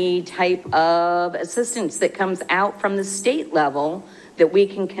be any type of assistance that comes out from the state level that we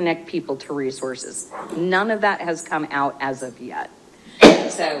can connect people to resources. None of that has come out as of yet.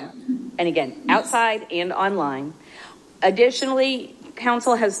 So, and again, outside and online. Additionally,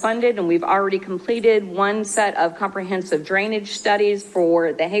 Council has funded and we've already completed one set of comprehensive drainage studies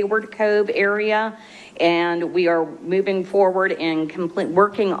for the Hayward Cove area. And we are moving forward and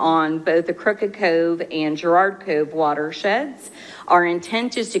working on both the Crooked Cove and Girard Cove watersheds. Our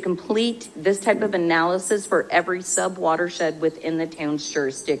intent is to complete this type of analysis for every sub-watershed within the town's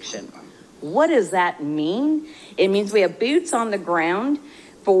jurisdiction. What does that mean? It means we have boots on the ground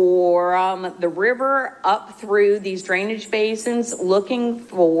for the river up through these drainage basins, looking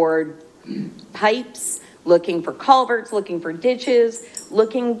for pipes, looking for culverts, looking for ditches,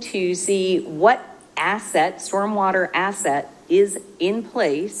 looking to see what asset, stormwater asset, is in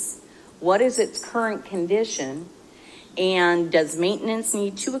place, what is its current condition, and does maintenance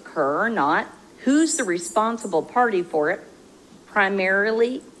need to occur or not? Who's the responsible party for it?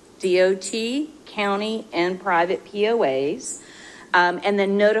 Primarily DOT, county, and private POAs, and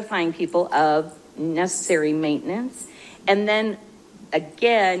then notifying people of necessary maintenance, and then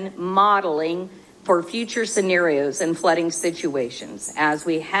again modeling for future scenarios and flooding situations. As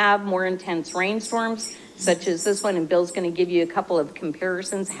we have more intense rainstorms, such as this one, and Bill's going to give you a couple of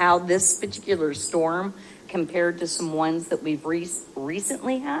comparisons, how this particular storm compared to some ones that we've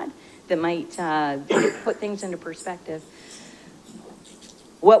recently had that might put things into perspective.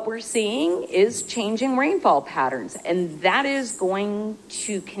 What we're seeing is changing rainfall patterns, and that is going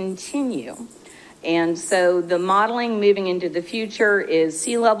to continue. And so the modeling moving into the future is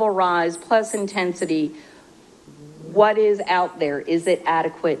sea level rise plus intensity. What is out there? Is it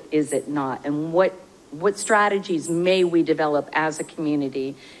adequate? Is it not? And what strategies may we develop as a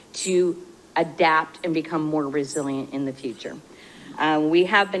community to adapt and become more resilient in the future? We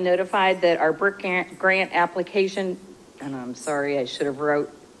have been notified that our BRIC grant application, and I'm sorry, I should have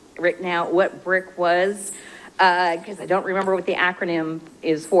written out what BRIC was, because I don't remember what the acronym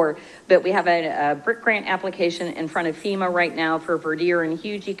is for, but we have a BRIC grant application in front of FEMA right now for Verdier and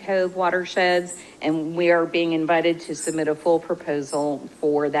Hugie Cove watersheds, and we are being invited to submit a full proposal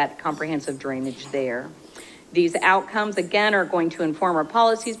for that comprehensive drainage there. These outcomes, again, are going to inform our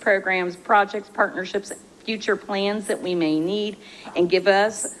policies, programs, projects, partnerships, future plans that we may need, and give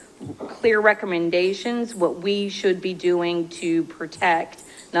us clear recommendations what we should be doing to protect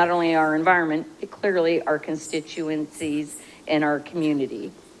not only our environment, but clearly our constituencies and our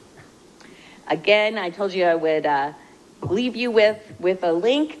community. Again, I told you I would leave you with a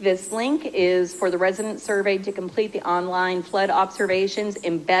link. This link is for the resident survey to complete the online flood observations.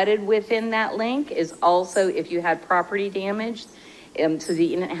 Embedded within that link is also if you had property damage, so that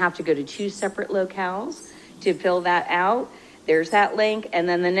you didn't have to go to two separate locales to fill that out. There's that link. And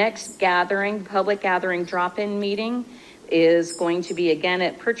then the next gathering, public gathering drop-in meeting, is going to be again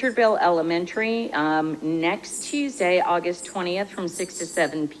at Pritchardville Elementary next Tuesday, August 20th from 6 to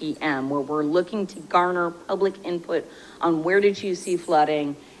 7 p.m., where we're looking to garner public input on where did you see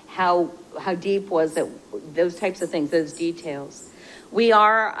flooding, how deep was it, those types of things, those details. We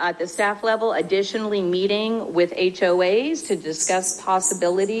are at the staff level additionally meeting with HOAs to discuss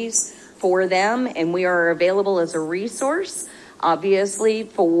possibilities for them, and we are available as a resource, obviously,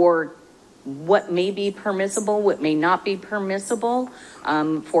 for what may be permissible, what may not be permissible,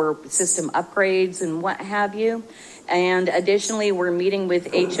 for system upgrades and what have you. And additionally, we're meeting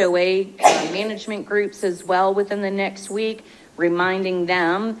with HOA management groups as well within the next week, reminding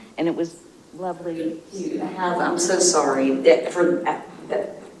them, and it was lovely to have, I'm so sorry, that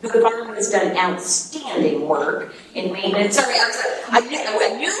the department has done outstanding work in maintenance. Sorry, I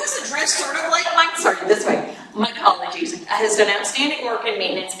knew it was addressed sort of like Mike. Sorry, this way. My apologies. Has done outstanding work in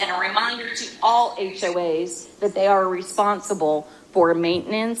maintenance, and a reminder to all HOAs that they are responsible for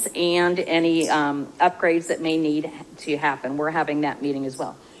maintenance and any upgrades that may need to happen. We're having that meeting as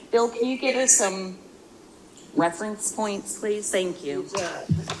well. Bill, can you give us some reference points, please? Thank you.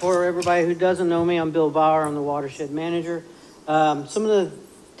 For everybody who doesn't know me, I'm Bill Bauer. I'm the watershed manager. Some of the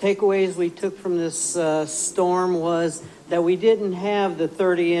takeaways we took from this storm was that we didn't have the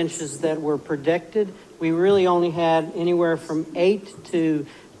 30 inches that were predicted. We really only had anywhere from 8 to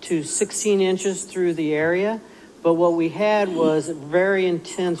 16 inches through the area. But what we had was very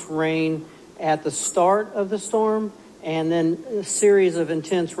intense rain at the start of the storm, and then a series of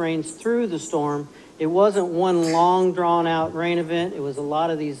intense rains through the storm. It wasn't one long drawn out rain event. It was a lot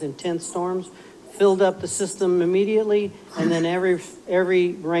of these intense storms, filled up the system immediately, and then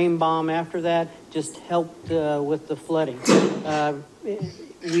every rain bomb after that just helped with the flooding.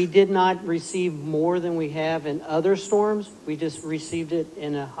 We did not receive more than we have in other storms. We just received it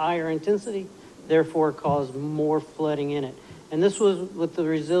in a higher intensity, therefore caused more flooding in it. And this was with the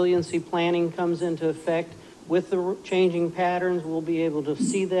resiliency planning comes into effect. With the changing patterns, we'll be able to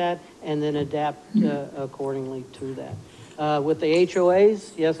see that and then adapt accordingly to that. With the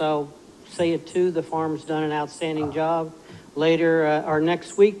HOAs, yes, I'll say it too, the farm's done an outstanding job. Later, or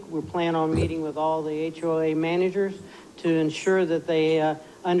next week, we plan on meeting with all the HOA managers to ensure that they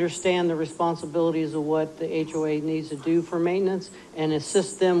understand the responsibilities of what the HOA needs to do for maintenance and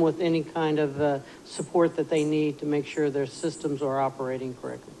assist them with any kind of support that they need to make sure their systems are operating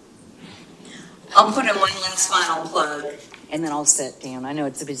correctly. I'll put in one last final plug, and then I'll sit down. I know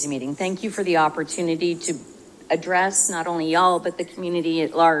it's a busy meeting. Thank you for the opportunity to address not only y'all, but the community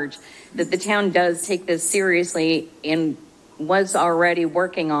at large, that the town does take this seriously and was already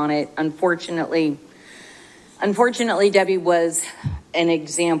working on it. Unfortunately, Debbie was an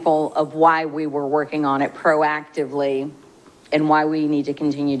example of why we were working on it proactively and why we need to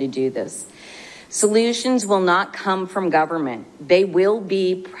continue to do this. Solutions will not come from government. They will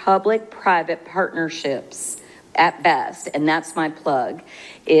be public-private partnerships at best, and that's my plug,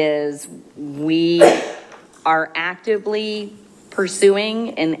 is we are actively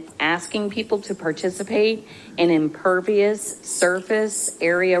pursuing and asking people to participate in impervious surface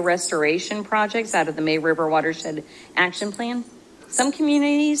area restoration projects out of the May River Watershed Action Plan. Some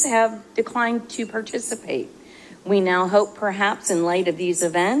communities have declined to participate. We now hope perhaps in light of these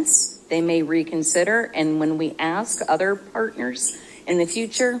events, they may reconsider. And when we ask other partners in the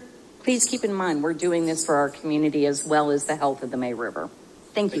future, please keep in mind, we're doing this for our community as well as the health of the May River.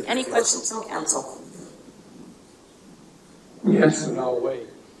 Thank you. Any questions from council? Yes, and I'll wait.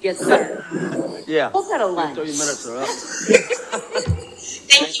 Yes, sir. Yeah. We'll put a line. 30 minutes are up.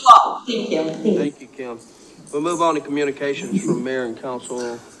 Thank you all. Thank you. Thank you, Kim. We'll move on to communications from mayor and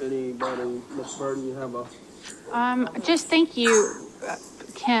council. Anybody, Ms. Burden, you have a... Just thank you,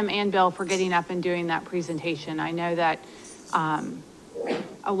 Kim and Bill, for getting up and doing that presentation. I know that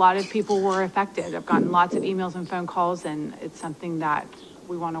a lot of people were affected. I've gotten lots of emails and phone calls, and it's something that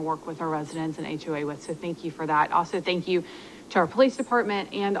we want to work with our residents and HOA with. So thank you for that. Also, thank you to our police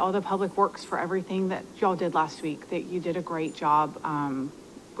department and all the public works for everything that y'all did last week. That you did a great job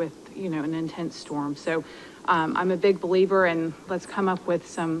with, an intense storm. So I'm a big believer in let's come up with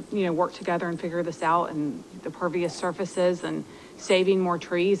some, work together and figure this out, and the pervious surfaces and saving more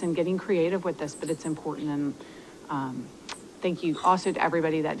trees and getting creative with this, but it's important. And thank you also to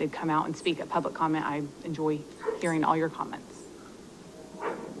everybody that did come out and speak at public comment. I enjoy hearing all your comments.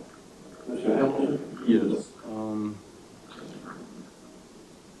 Yes.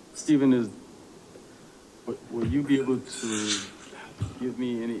 Stephen, will you be able to give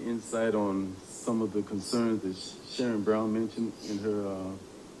me any insight on some of the concerns that Sharon Brown mentioned in her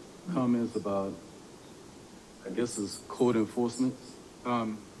comments about, I guess, it's code enforcement?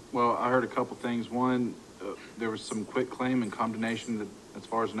 Well, I heard a couple things. One, there was some quit claim and condemnation that, as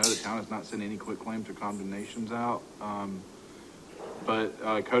far as I know, the town has not sent any quit claims or condemnations out.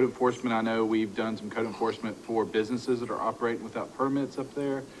 But code enforcement, I know we've done some code enforcement for businesses that are operating without permits up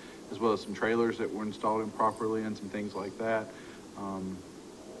there, as well as some trailers that were installed improperly and some things like that.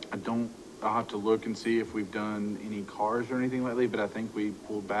 I'll have to look and see if we've done any cars or anything lately, but I think we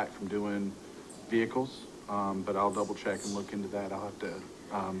pulled back from doing vehicles. But I'll double check and look into that. I'll have to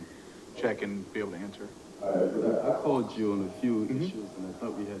check and be able to answer. I called you on a few issues, and I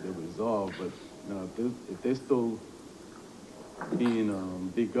thought we had that resolved, but if they're still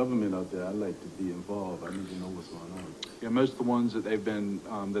being big government out there, I like to be involved. I need to know what's going on. Yeah, most of the ones that they've been,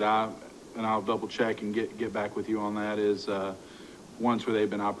 and I'll double check and get back with you on that, is ones where they've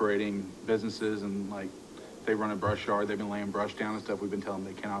been operating businesses and like they run a brush yard, they've been laying brush down and stuff. We've been telling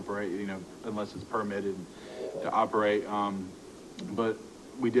them they can't operate, unless it's permitted to operate. But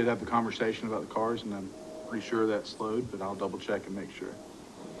we did have the conversation about the cars, and I'm pretty sure that slowed, but I'll double check and make sure.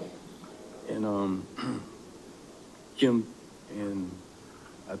 And Kim, and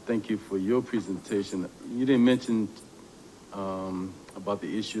I thank you for your presentation. You didn't mention about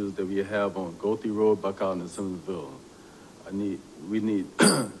the issues that we have on Goethe Road, Buckout, and Simmonsville. We need,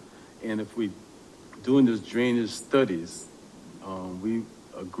 and if we doing this drainage studies, we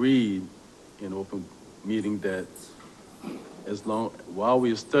agreed in open meeting that while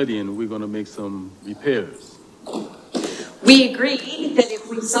we're studying, we're going to make some repairs. We agreed that if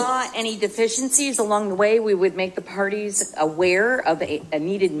we saw any deficiencies along the way, we would make the parties aware of a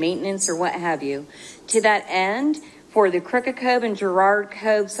needed maintenance or what have you. To that end, for the Crooked Cove and Girard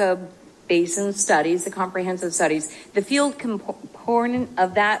Cove sub-basin studies, the comprehensive studies, the field component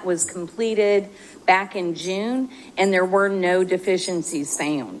of that was completed back in June, and there were no deficiencies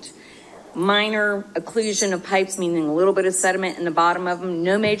found. Minor occlusion of pipes, meaning a little bit of sediment in the bottom of them,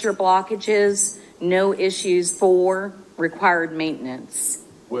 no major blockages, no issues for required maintenance.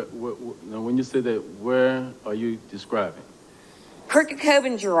 Now, when you say that, where are you describing? Crooked Cove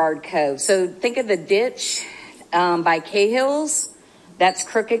and Girard Cove. So think of the ditch by Cahill's. That's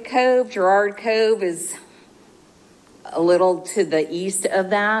Crooked Cove. Girard Cove is a little to the east of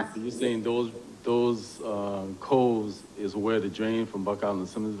that. So you're saying those coves is where the drain from Buckout and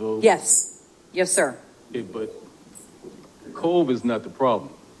Simmonsville? Yes. Yes, sir. Okay, but the cove is not the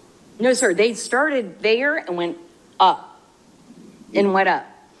problem. No, sir. They started there and went up. And went up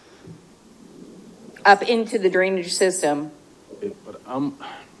into the drainage system. Okay, but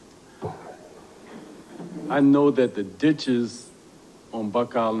I know that the ditches on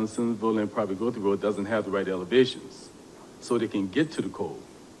Buck Island, Simmonsville, and probably Goethe Road doesn't have the right elevations, so they can get to the cove.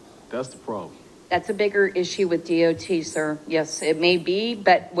 That's the problem. That's a bigger issue with DOT, sir. Yes, it may be,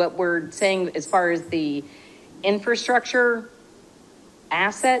 but what we're saying as far as the infrastructure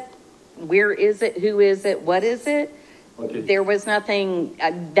asset, where is it, who is it, what is it? Okay. There was nothing,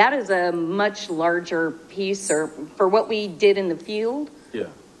 that is a much larger piece, or for what we did in the field. Yeah.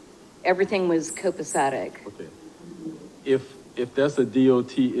 Everything was copacetic. Okay. If that's a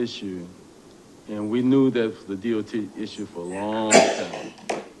DOT issue, and we knew that was the DOT issue for a long time.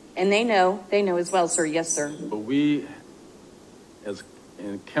 And they know as well, sir. Yes, sir. But we,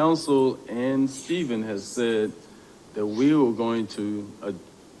 and council and Stephen has said that we were going to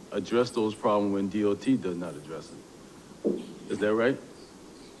address those problems when DOT does not address it. Is that right?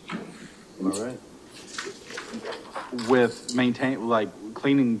 Am I right? With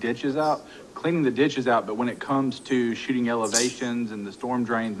cleaning the ditches out, but when it comes to shooting elevations and the storm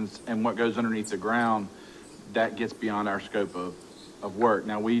drains and what goes underneath the ground, that gets beyond our scope of work.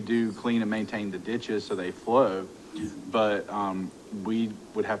 Now, we do clean and maintain the ditches so they flow, but we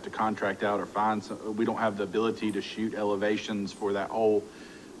would have to contract out or find some. We don't have the ability to shoot elevations for that whole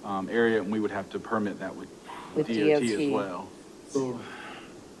area, and we would have to permit that with DOT as well. So,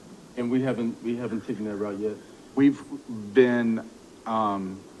 and we haven't taken that route yet. We've been,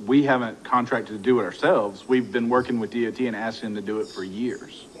 we haven't contracted to do it ourselves. We've been working with DOT and asking them to do it for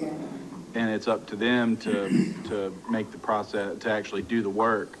years. And it's up to them to make the process, to actually do the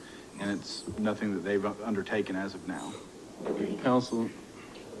work. And it's nothing that they've undertaken as of now. Council,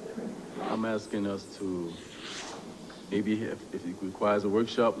 I'm asking us to, maybe if it requires a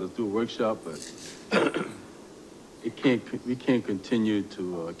workshop, let's do a workshop, but we can't continue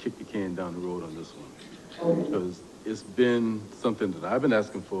to kick the can down the road on this one, because it's been something that I've been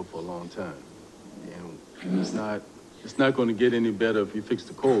asking for a long time, and it's not going to get any better if you fix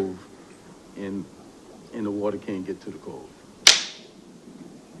the cove and the water can't get to the cove.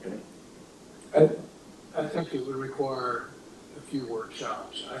 I think it would require a few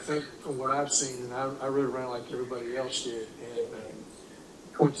workshops. I think from what I've seen, and I rode around like everybody else did, and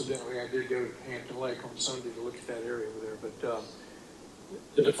coincidentally, I did go to Hampton Lake on Sunday to look at that area over there. But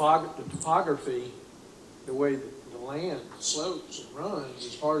the topography, the way the land slopes and runs,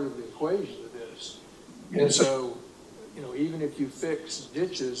 is part of the equation of this. And so, even if you fix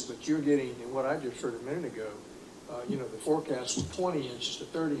ditches, but you're getting, and what I just heard a minute ago, the forecast was 20 inches to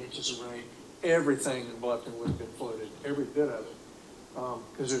 30 inches of rain. Everything in Bluffton would have been flooded, every bit of it,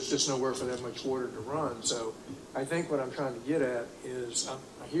 because there's just nowhere for that much water to run. So I think what I'm trying to get at is,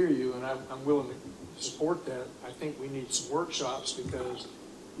 I hear you, and I'm willing to support that. I think we need some workshops, because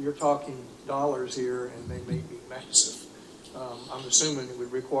you're talking dollars here, and they may be massive. I'm assuming it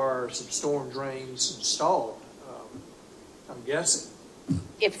would require some storm drains installed, I'm guessing,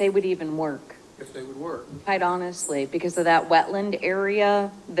 If they would even work. if they would work. Quite honestly, because of that wetland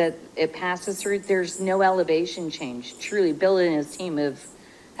area that it passes through, there's no elevation change. Truly, Bill and his team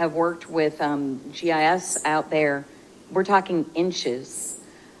have worked with GIS out there. We're talking inches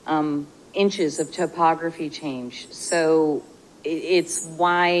of topography change. So it's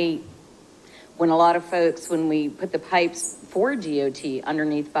why when a lot of folks, when we put the pipes for DOT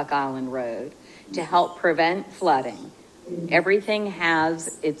underneath Buck Island Road to help prevent flooding, everything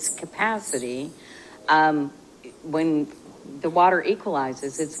has its capacity. When the water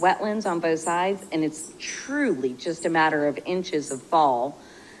equalizes, it's wetlands on both sides, and it's truly just a matter of inches of fall,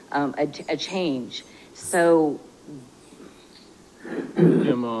 a change. So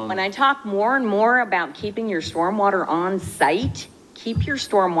when I talk more and more about keeping your stormwater on site, keep your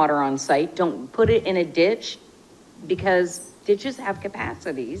stormwater on site. Don't put it in a ditch, because ditches have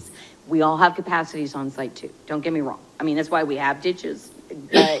capacities. We all have capacities on site too. Don't get me wrong. I mean, that's why we have ditches,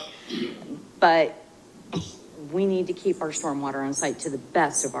 but we need to keep our stormwater on site to the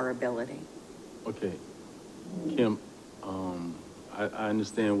best of our ability. Okay. Kim, I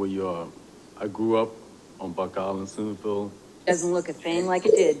understand where you are. I grew up on Buck Island, Centerville. Doesn't look a thing like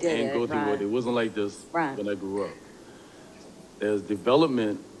it did it? And go through Right. it wasn't like this Right. when I grew up. There's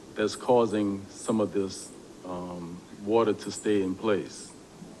development that's causing some of this water to stay in place.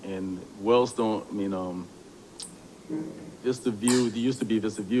 And wells don't, Vista View, there used to be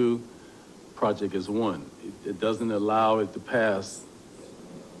Vista View project is one. It doesn't allow it to pass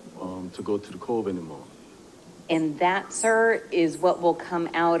to go to the cove anymore. And that, sir, is what will come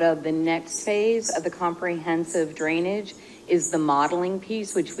out of the next phase of the comprehensive drainage, is the modeling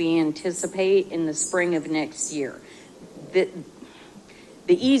piece, which we anticipate in the spring of next year. The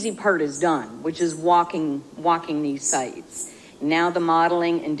easy part is done, which is walking these sites. Now the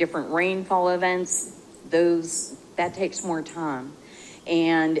modeling and different rainfall events, that takes more time.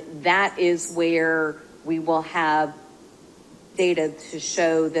 And that is where we will have data to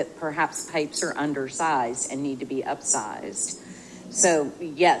show that perhaps pipes are undersized and need to be upsized. So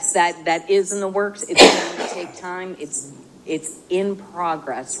yes, that is in the works. It's going to take time. It's in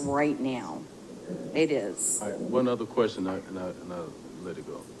progress right now. It is. All right, one other question, and I'll let it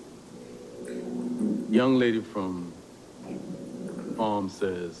go. Young lady from Farm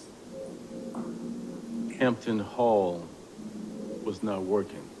says Hampton Hall was not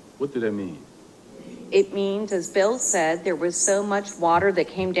working. What did that mean? It means, as Bill said, there was so much water that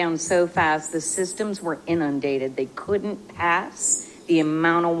came down so fast, the systems were inundated. They couldn't pass the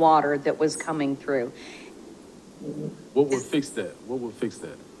amount of water that was coming through. What would fix that? What would fix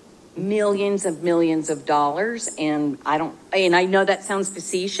that? Millions of dollars, and I know that sounds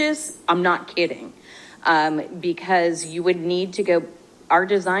facetious. I'm not kidding, because you would need to go. Our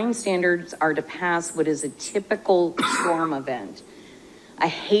design standards are to pass what is a typical storm event. I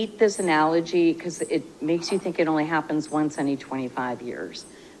hate this analogy because it makes you think it only happens once any 25 years.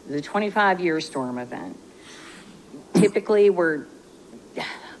 The 25-year storm event. Typically,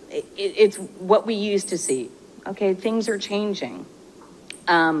 it's what we used to see. Okay, things are changing.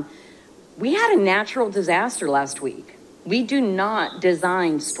 We had a natural disaster last week. We do not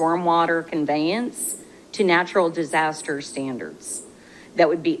design stormwater conveyance to natural disaster standards. That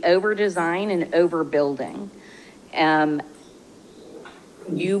would be over-design and overbuilding.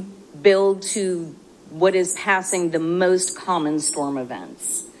 You build to what is passing the most common storm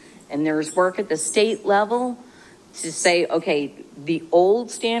events. And there's work at the state level to say, okay, the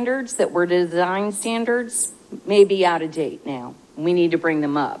old standards that were design standards may be out of date now. We need to bring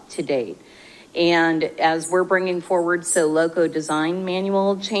them up to date. And as we're bringing forward loco design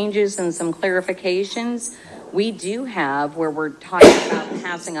manual changes and some clarifications, we do have where we're talking about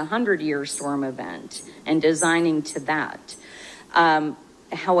passing a 100-year storm event and designing to that.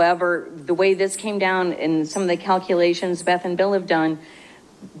 However, the way this came down in some of the calculations Beth and Bill have done,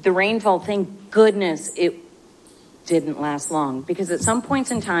 the rainfall, thank goodness it didn't last long, because at some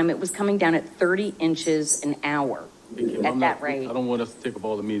points in time it was coming down at 30 inches an hour at that rate. I don't want us to take up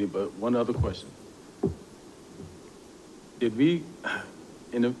all the meeting, but one other question. Did we,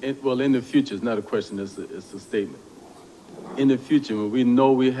 in the future, it's not a question, it's a statement. In the future, when we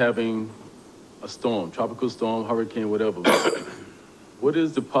know we're having a storm, tropical storm, hurricane, whatever, what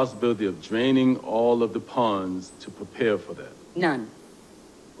is the possibility of draining all of the ponds to prepare for that? None.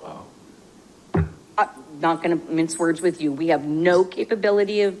 Wow. Not going to mince words with you. We have no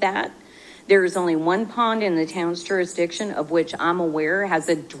capability of that. There is only one pond in the town's jurisdiction of which I'm aware has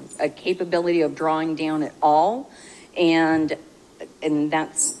a capability of drawing down at all. And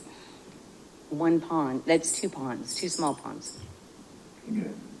that's one pond. That's two ponds, two small ponds.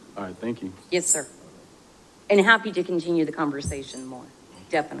 All right, thank you. Yes, sir. And happy to continue the conversation more.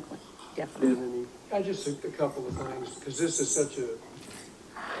 Definitely, definitely. Just a couple of things, because this is such a,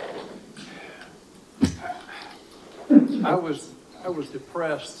 I was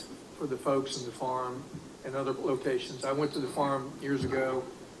depressed for the folks in the farm and other locations. I went to the farm years ago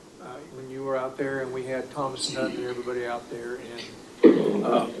when you were out there, and we had Thomas Nutt and everybody out there,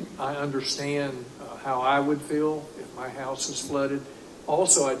 and I understand how I would feel if my house is flooded.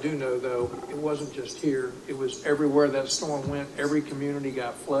 Also, I do know, though, it wasn't just here. It was everywhere that storm went. Every community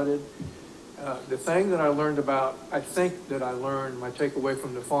got flooded. The thing that I learned about, I think that I learned, my takeaway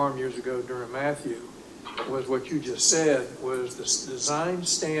from the farm years ago during Matthew, was what you just said, was the design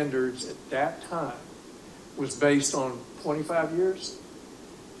standards at that time was based on 25 years,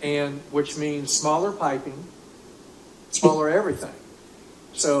 and which means smaller piping, smaller everything.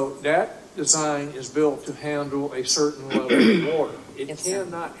 So that design is built to handle a certain level of water. It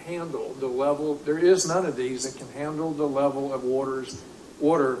cannot handle the level, there is none of these that can handle the level of water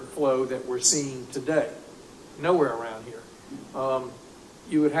flow that we're seeing today. Nowhere around here.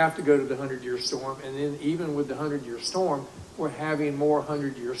 You would have to go to the 100-year storm, and then even with the 100-year storm, we're having more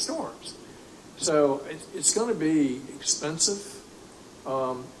 100-year storms. So it's going to be expensive.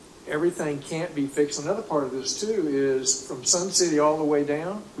 Everything can't be fixed. Another part of this, too, is from Sun City all the way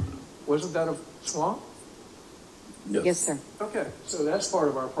down, wasn't that a swamp? Yes, sir. Okay, so that's part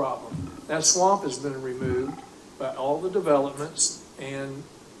of our problem. That swamp has been removed by all the developments and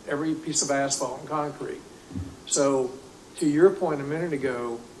every piece of asphalt and concrete. So to your point a minute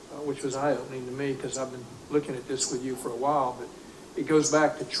ago, which was eye-opening to me because I've been looking at this with you for a while, but it goes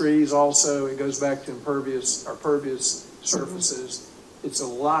back to trees also. It goes back to pervious surfaces. It's a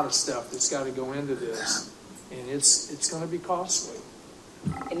lot of stuff that's got to go into this, and it's going to be costly.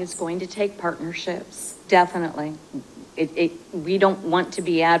 And it's going to take partnerships, definitely. We don't want to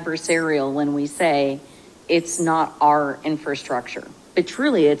be adversarial when we say it's not our infrastructure. But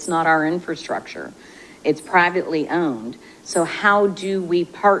truly, it's not our infrastructure. It's privately owned. So how do we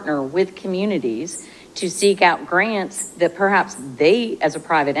partner with communities to seek out grants that perhaps they, as a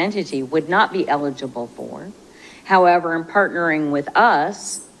private entity, would not be eligible for? However, in partnering with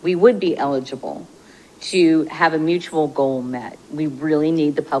us, we would be eligible to have a mutual goal met. We really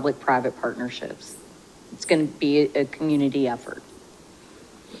need the public-private partnerships. It's going to be a community effort.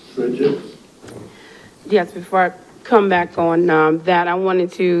 Bridget? Yes, before I come back on that, I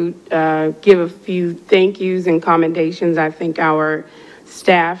wanted to give a few thank yous and commendations. I think our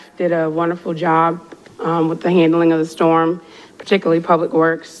staff did a wonderful job with the handling of the storm, particularly Public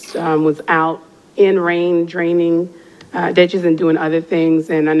Works was out in rain, draining ditches and doing other things,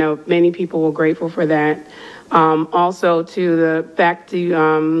 and I know many people were grateful for that. Also to the back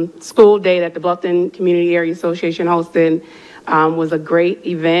to school day that the Bluffton Community Area Association hosted was a great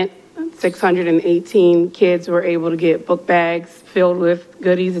event. 618 kids were able to get book bags filled with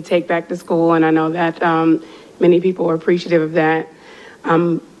goodies to take back to school, and I know that many people were appreciative of that.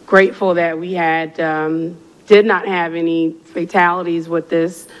 I'm grateful that we did not have any fatalities with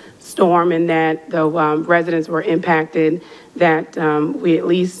this storm, and that the residents were impacted, that we at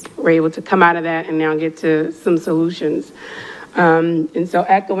least were able to come out of that and now get to some solutions. And so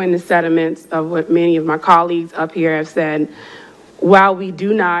echoing the sentiments of what many of my colleagues up here have said, while we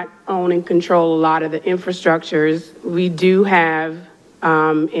do not own and control a lot of the infrastructures, we do have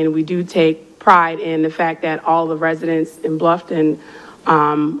and we do take pride in the fact that all the residents in Bluffton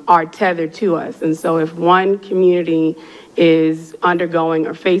are tethered to us. And so if one community is undergoing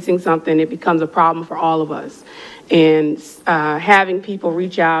or facing something, it becomes a problem for all of us. And having people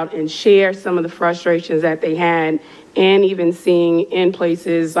reach out and share some of the frustrations that they had, and even seeing in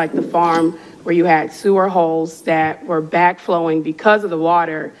places like the farm where you had sewer holes that were backflowing because of the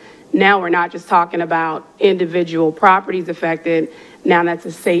water. Now we're not just talking about individual properties affected, now that's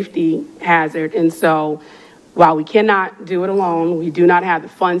a safety hazard. And so while we cannot do it alone, we do not have the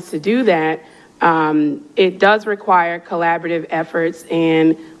funds to do that, it does require collaborative efforts,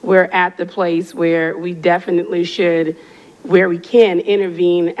 and we're at the place where we definitely should, where we can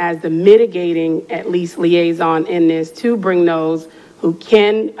intervene as the mitigating, at least, liaison in this to bring those who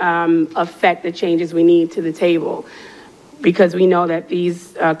can affect the changes we need to the table. Because we know that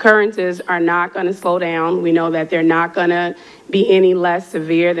these occurrences are not going to slow down. We know that they're not going to be any less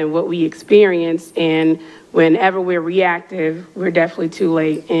severe than what we experienced. And whenever we're reactive, we're definitely too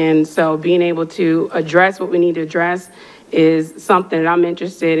late. And so being able to address what we need to address is something that I'm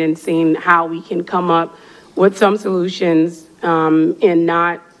interested in seeing how we can come up with some solutions and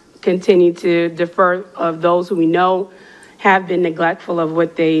not continue to defer of those who we know have been neglectful of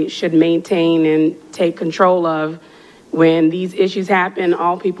what they should maintain and take control of. When these issues happen,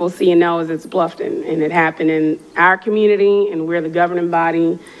 all people see and know is it's Bluffton, and it happened in our community, and we're the governing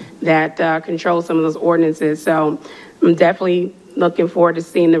body that controls some of those ordinances. So I'm definitely looking forward to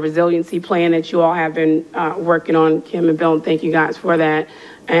seeing the resiliency plan that you all have been working on, Kim and Bill, and thank you guys for that.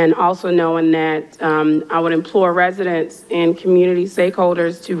 And also knowing that I would implore residents and community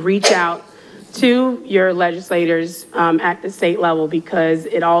stakeholders to reach out to your legislators at the state level, because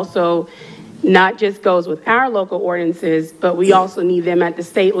it also not just goes with our local ordinances, but we also need them at the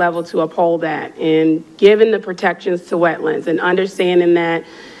state level to uphold that. And given the protections to wetlands and understanding that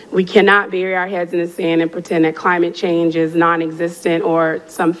we cannot bury our heads in the sand and pretend that climate change is non-existent or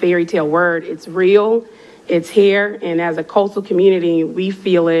some fairy tale word. It's real, it's here, and as a coastal community, we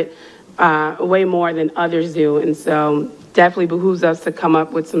feel it way more than others do. And so definitely behooves us to come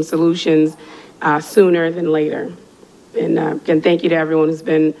up with some solutions sooner than later. And again, thank you to everyone who's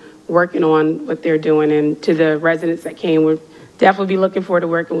been working on what they're doing, and to the residents that came. We'll definitely be looking forward to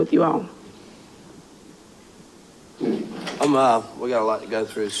working with you all. We got a lot to go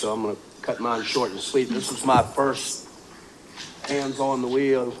through, so I'm going to cut mine short and sweet. This was my first hands on the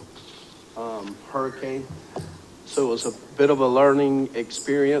wheel hurricane, so it was a bit of a learning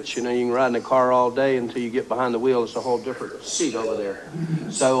experience. You know, you can ride in the car all day until you get behind the wheel. It's a whole different seat over there.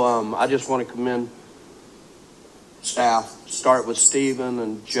 So I just want to commend staff, start with Stephen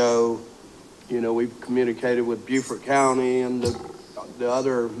and Joe. You know, we've communicated with Beaufort County and the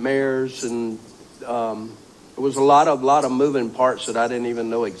other mayors, and it was a lot of moving parts that I didn't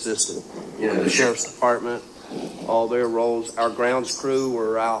even know existed. You know, the sheriff's department, all their roles. Our grounds crew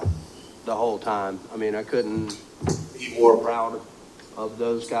were out the whole time. I mean, I couldn't be more proud of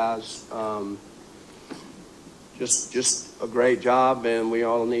those guys. Just a great job, and we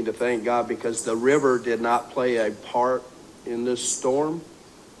all need to thank God, because the river did not play a part in this storm,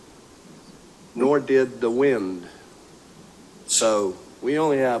 nor did the wind. So we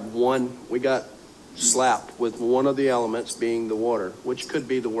only have one. We got slapped with one of the elements, being the water, which could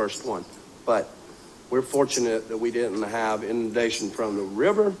be the worst one. But we're fortunate that we didn't have inundation from the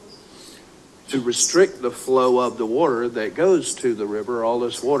river to restrict the flow of the water that goes to the river. All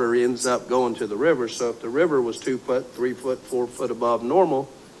this water ends up going to the river. So if the river was 2 foot, 3 foot, 4 foot above normal,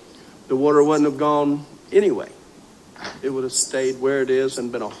 the water wouldn't have gone anyway. It would have stayed where it is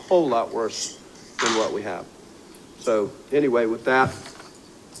and been a whole lot worse than what we have. So anyway, with that,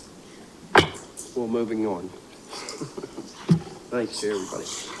 we're moving on. Thanks to everybody.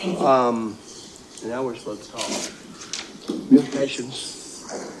 Thank you. Now we're supposed to talk. Communications.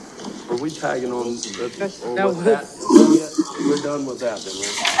 Are we tagging on that? We're done with that, then,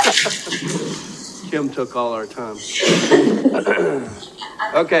 right? Kim took all our time.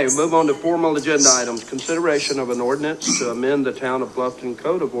 Okay, move on to formal agenda items. Consideration of an ordinance to amend the Town of Bluffton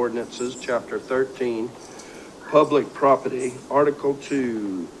Code of Ordinances, Chapter 13, Public Property, Article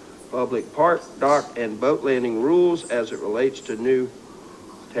 2, Public Park, Dock, and Boat Landing Rules as it relates to new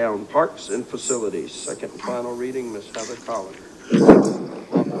town parks and facilities. Second and final reading, Ms. Heather Collins.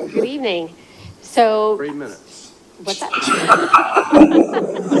 Good evening. So 3 minutes. What's that?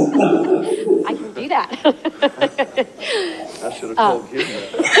 I can do that. I should have told you that.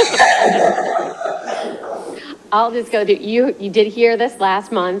 I'll just go through. You did hear this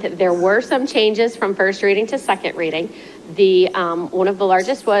last month. There were some changes from first reading to second reading. The one of the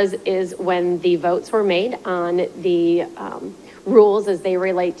largest is when the votes were made on the rules as they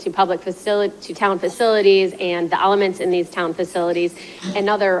relate to town facilities and the elements in these town facilities.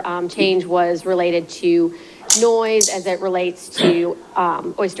 Another change was related to noise as it relates to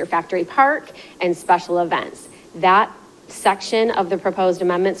Oyster Factory Park and special events. That section of the proposed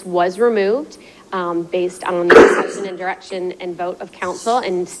amendments was removed based on the discussion and direction and vote of council,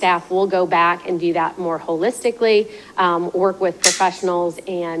 and staff will go back and do that more holistically, work with professionals,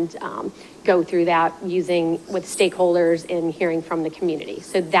 and go through that with stakeholders and hearing from the community.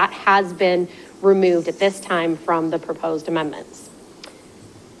 So that has been removed at this time from the proposed amendments.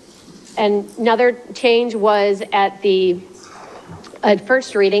 And another change was at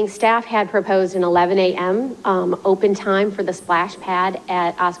first reading, staff had proposed an 11 a.m. Open time for the splash pad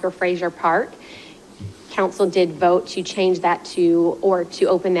at Oscar Fraser Park. Council did vote to change that to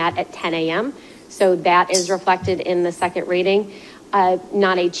open that at 10 a.m. So that is reflected in the second reading.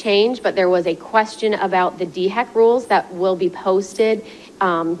 Not a change, but there was a question about the DHEC rules that will be posted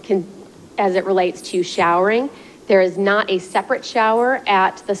as it relates to showering. There is not a separate shower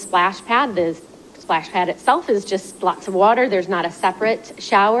at the splash pad. The splash pad itself is just lots of water. There's not a separate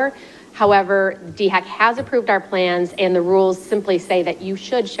shower. However, DHEC has approved our plans, and the rules simply say that you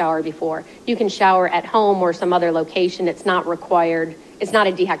should shower before. You can shower at home or some other location. It's not required. It's not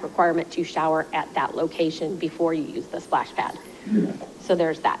a DHEC requirement to shower at that location before you use the splash pad. So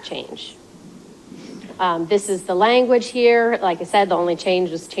there's that change. This is the language here. Like I said, the only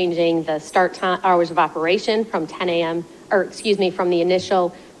change was changing the start time, hours of operation from 10 a.m., or excuse me, from the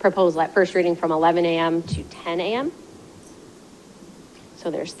initial proposal at first reading from 11 a.m. to 10 a.m.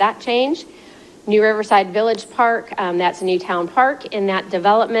 So there's that change. New Riverside Village Park, that's a new town park in that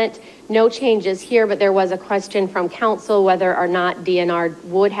development. No changes here, but there was a question from council whether or not DNR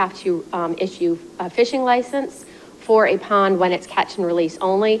would have to issue a fishing license for a pond when it's catch and release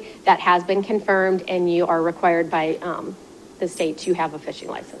only. That has been confirmed, and you are required by the state to have a fishing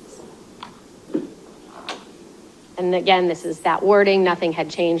license. And again, this is that wording. Nothing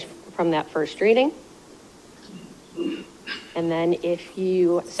had changed from that first reading. And then if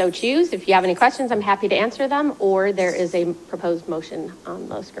you so choose, if you have any questions, I'm happy to answer them, or there is a proposed motion on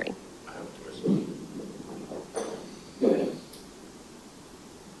the screen.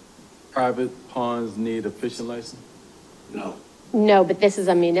 Private ponds need a fishing license? No. No, but this is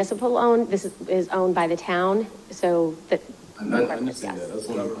a municipal owned, this is owned by the town, so that. I understand that. I just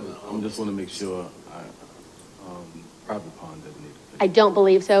want to make sure private pond doesn't need a fishing. I don't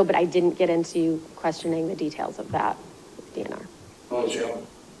believe so, but I didn't get into questioning the details of that with DNR.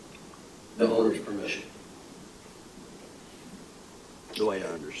 The owner's permission. The way I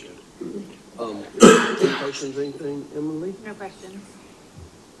understand it. Any questions, anything, Emily? No questions.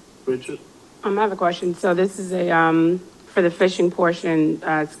 Bridget? I have a question. So this is a, for the fishing portion,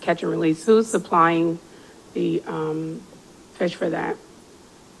 it's catch and release. Who's supplying the fish for that?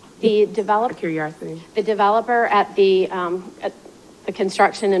 The developer. Curiosity. The developer at the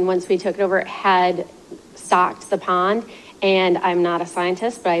construction, and once we took it over, had stocked the pond. And I'm not a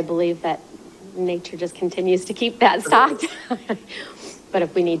scientist, but I believe that nature just continues to keep that stocked. But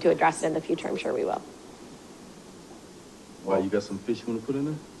if we need to address it in the future, I'm sure we will. Why, you got some fish you want to put in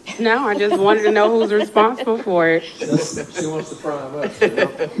there? No, I just wanted to know who's responsible for it. She wants to prime us.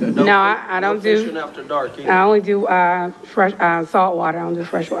 No, I don't do. Fishing after dark either. I only do fresh salt water. I don't do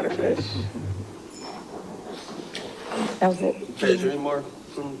freshwater fish. That was it. Okay, is there any more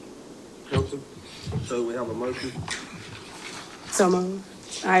from council? So we have a motion. So moved.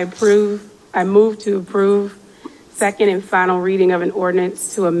 I move to approve second and final reading of an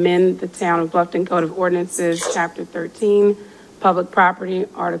ordinance to amend the Town of Bluffton Code of Ordinances, Chapter 13, Public Property,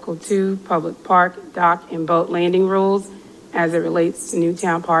 Article 2, Public Park, Dock, and Boat Landing Rules as it relates to new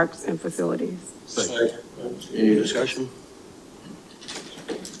town parks and facilities. Second. Any discussion?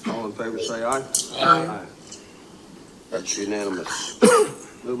 All in favor say aye. Aye. That's unanimous.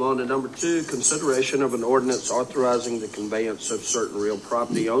 Move on to number 2, consideration of an ordinance authorizing the conveyance of certain real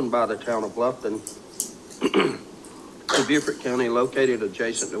property owned by the Town of Bluffton to Beaufort County, located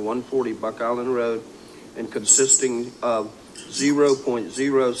adjacent to 140 Buck Island Road and consisting of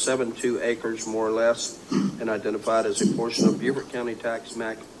 0.072 acres, more or less, and identified as a portion of Beaufort County tax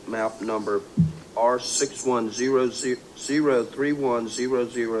map number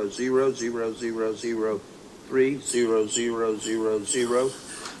R6100031000030000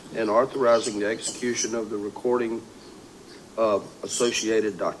 and authorizing the execution of the recording of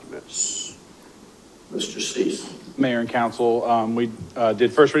associated documents. Mr. Cease. Mayor and council, we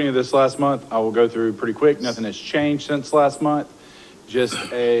did first reading of this last month. I will go through pretty quick. Nothing has changed since last month. Just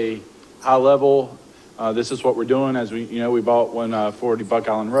a high level. This is what we're doing. As we bought 140 Buck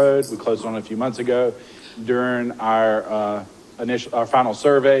Island Road. We closed on it a few months ago. During our final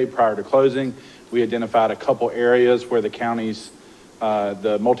survey prior to closing, we identified a couple areas where the county's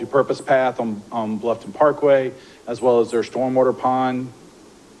the multi-purpose path on Bluffton Parkway, as well as their stormwater pond,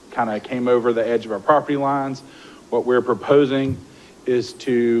 kind of came over the edge of our property lines. What we're proposing is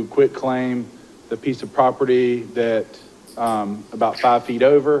to quit claim the piece of property that about 5 feet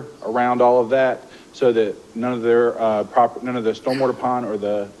over around all of that, so that none of their none of the stormwater pond or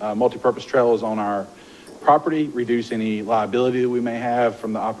the multi-purpose trail is on our property, reduce any liability that we may have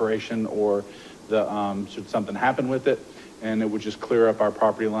from the operation or the should something happen with it. And it would just clear up our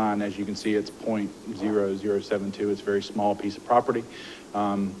property line. As you can see, it's 0.0072. It's a very small piece of property.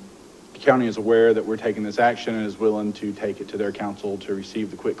 The county is aware that we're taking this action and is willing to take it to their council to receive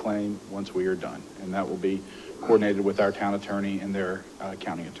the quit claim once we are done. And that will be coordinated with our town attorney and their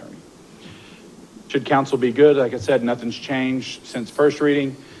county attorney. Should council be good, like I said, nothing's changed since first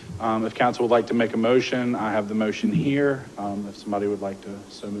reading. If council would like to make a motion, I have the motion here. If somebody would like to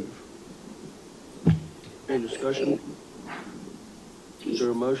so move. Any discussion? Is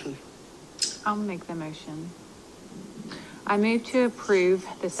there a motion? I'll make the motion. I move to approve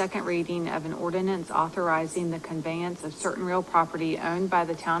the second reading of an ordinance authorizing the conveyance of certain real property owned by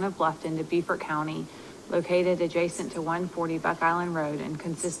the town of Bluffton to Beaufort County, located adjacent to 140 Buck Island Road and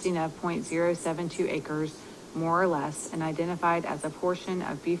consisting of .072 acres, more or less, and identified as a portion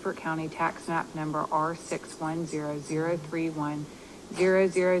of Beaufort County Tax Map Number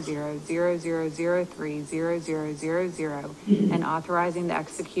R610-031-000-0003000, and authorizing the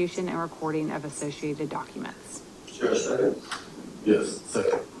execution and recording of associated documents. Is there a second? Yes,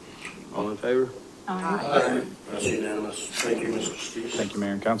 second. All in favor? Aye. That's unanimous. Thank you, Mr. Steves. Thank you,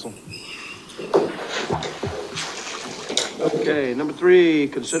 Mayor and Council. Okay, number 3,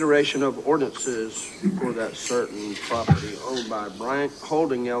 consideration of ordinances for that certain property owned by Bryant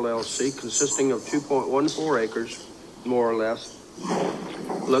Holding LLC, consisting of 2.14 acres, more or less,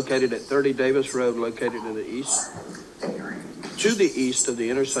 located at 30 Davis Road, located in the east, to the east of the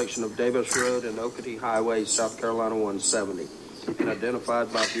intersection of Davis Road and Okeechobee Highway, South Carolina 170, and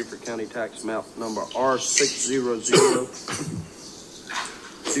identified by Beaufort County Tax Map Number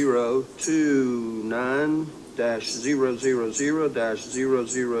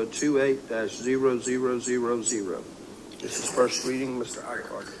This is first reading, Mr.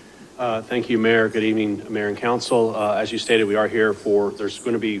 Icahart. Thank you, Mayor. Good evening, Mayor and Council. As you stated, we are here there's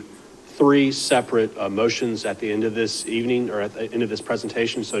going to be 3 separate motions at the end of this evening, or at the end of this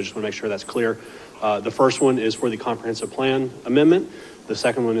presentation, so I just want to make sure that's clear. The first one is for the comprehensive plan amendment. The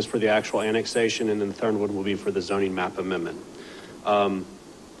second one is for the actual annexation, and then the third one will be for the zoning map amendment.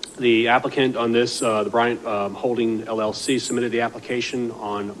 The applicant on this, the Bryant Holding LLC, submitted the application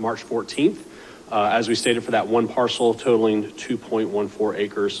on March 14th. As we stated, for that one parcel totaling 2.14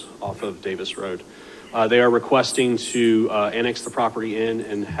 acres off of Davis Road. They are requesting to annex the property in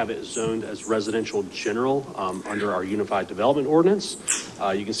and have it zoned as residential general under our Unified Development Ordinance.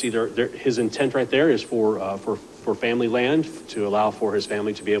 You can see his intent right there is for family land, to allow for his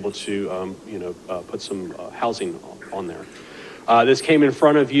family to be able to put some housing on there. This came in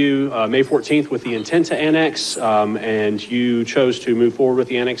front of you May 14th with the intent to annex, and you chose to move forward with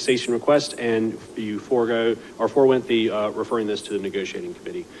the annexation request, and you forewent the referring this to the negotiating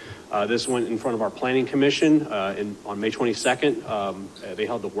committee. This went in front of our planning commission on May 22nd. They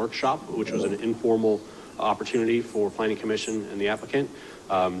held the workshop, which was an informal opportunity for planning commission and the applicant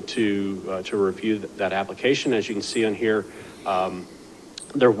to review that application. As you can see on here,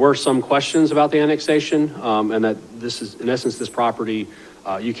 there were some questions about the annexation, and that this is, in essence, this property,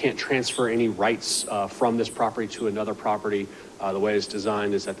 you can't transfer any rights from this property to another property. The way it's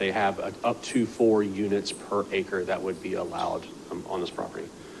designed is that they have up to 4 units per acre that would be allowed on this property.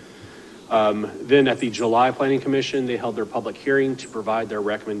 Then at the July Planning Commission, they held their public hearing to provide their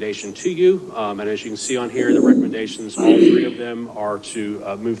recommendation to you. And as you can see on here, the recommendations, all 3 of them are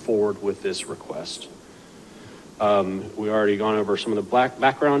to move forward with this request. We already gone over some of the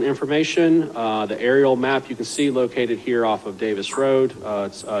background information. The aerial map you can see located here off of Davis Road.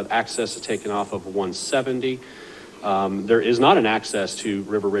 Access is taken off of 170. There is not an access to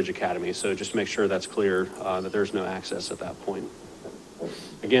River Ridge Academy, so just make sure that's clear that there's no access at that point.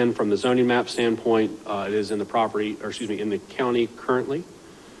 Again, from the zoning map standpoint, it is in the in the county currently.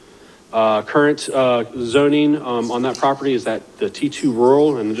 Current zoning on that property is that the T2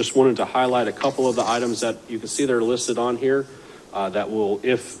 rural, and just wanted to highlight a couple of the items that you can see that are listed on here that will,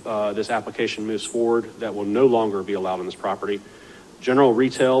 if this application moves forward, that will no longer be allowed on this property. General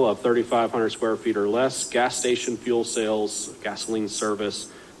retail of 3,500 square feet or less, gas station fuel sales, gasoline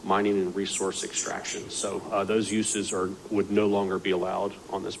service, mining and resource extraction. So those uses would no longer be allowed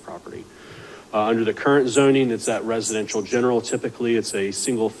on this property. Under the current zoning, it's that residential general. Typically, it's a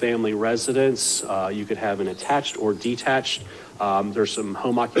single family residence. You could have an attached or detached. There's some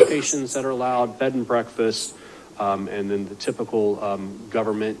home occupations that are allowed, bed and breakfast, and then the typical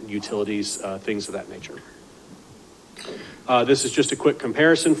government utilities, things of that nature. This is just a quick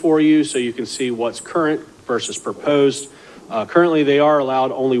comparison for you so you can see what's current versus proposed. Currently, they are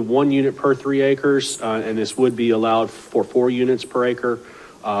allowed only 1 unit per 3 acres, and this would be allowed for 4 units per acre.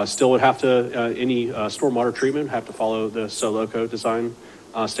 Still would have to, any stormwater treatment have to follow the SoLoco design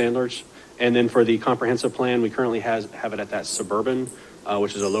standards. And then for the comprehensive plan, we currently have it at that suburban,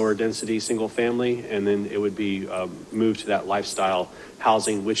 which is a lower density single family, and then it would be moved to that lifestyle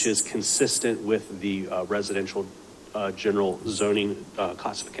housing, which is consistent with the residential general zoning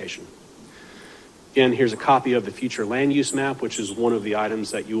classification. Again, here's a copy of the future land use map, which is one of the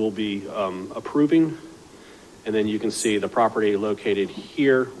items that you will be approving. And then you can see the property located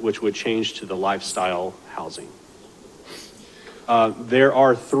here, which would change to the lifestyle housing. There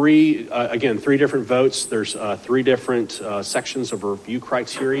are 3 different votes. There's 3 different sections of review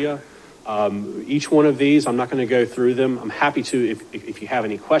criteria. Each one of these, I'm not going to go through them. I'm happy to if you have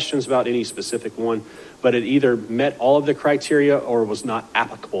any questions about any specific one, but it either met all of the criteria or was not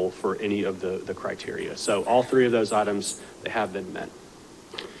applicable for any of the criteria. So all three of those items, they have been met.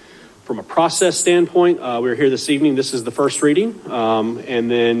 From a process standpoint, we're here this evening. This is the first reading. And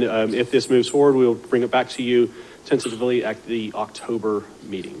then if this moves forward, we'll bring it back to you tentatively at the October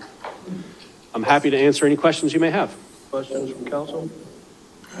meeting. I'm happy to answer any questions you may have. Questions from council?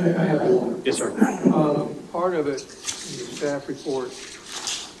 I have one. Yes, sir. Part of it, in the staff report,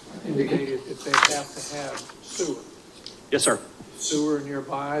 indicated that they have to have sewer. Yes, sir. Sewer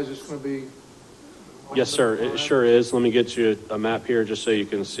nearby, is this going to be? Yes, sir. It sure is. Let me get you a map here just so you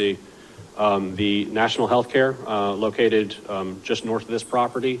can see. The National Healthcare located just north of this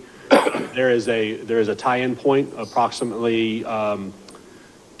property. There is a tie-in point approximately 200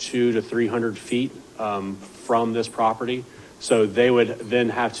 to 300 feet from this property. So they would then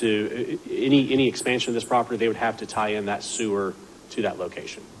have to, any expansion of this property, they would have to tie in that sewer to that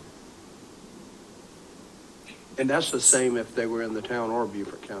location. And that's the same if they were in the town or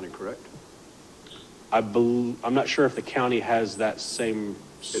Beaufort County, correct? I'm not sure if the county has that same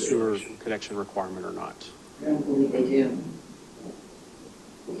sewer connection requirement or not. I don't believe they do.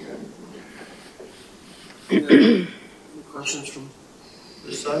 Any questions from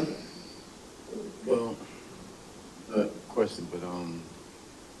this side? Well, question, but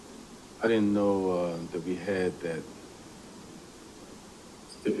I didn't know that we had that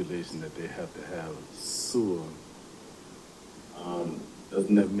stipulation that they have to have sewer.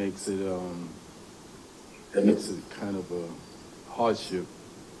 Doesn't that makes it kind of a hardship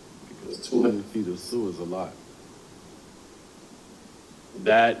because 200 feet of sewer is a lot.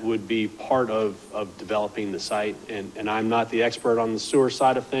 That would be part of developing the site, and I'm not the expert on the sewer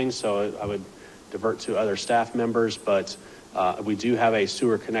side of things, so I would divert to other staff members, but we do have a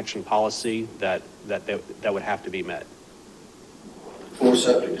sewer connection policy that would have to be met. 4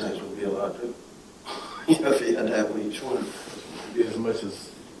 septic tanks would be allowed to. If you had to have each one. Be as much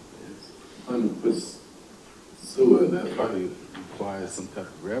as 100 foot sewer, that probably requires some type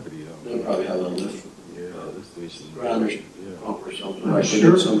of gravity. They'll probably have a lift. Yeah, lift station. Grounders Yeah. pump or something. I'm Like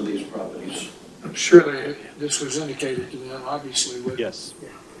sure. some of these properties. I'm sure this was indicated to them, obviously. With, Yes.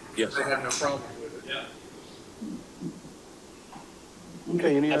 Yes. They have no problem with it. Yeah.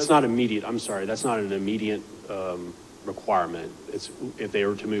 Okay, That's not immediate. I'm sorry. That's not an immediate requirement. It's if they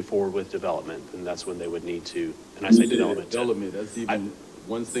were to move forward with development, then that's when they would need to. And I say development. Development. That's even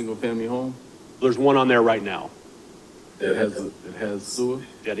one single family home. There's one on there right now. That has sewer.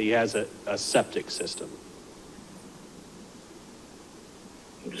 That he has a septic system.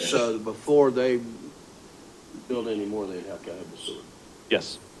 Okay. So before they build any more, they'd have to have the sewer.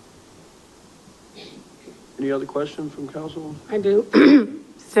 Yes. Any other questions from council? I do.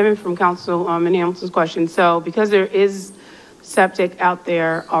 Stemming from Council Hamilton's question. So because there is septic out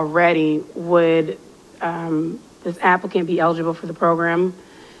there already, would this applicant be eligible for the program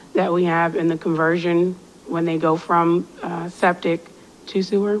that we have in the conversion when they go from septic to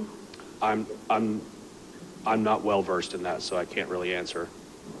sewer? I'm not well versed in that, so I can't really answer.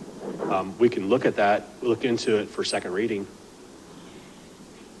 We can look at that, look into it for second reading.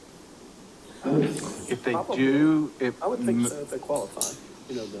 If they do, I would think so if they qualify.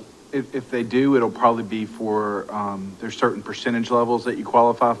 You know, if they do, it'll probably be for, there's certain percentage levels that you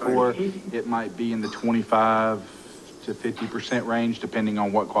qualify for. It might be in the 25 to 50% range, depending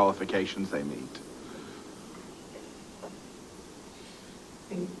on what qualifications they meet.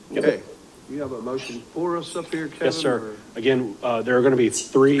 Okay, you have a motion for us up here, Kevin? Yes, sir. or- Again, there are going to be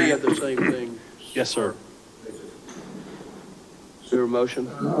three. Three of the same thing. Yes, sir. Is there a motion?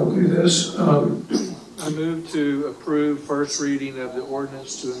 I'll do this. I move to approve first reading of the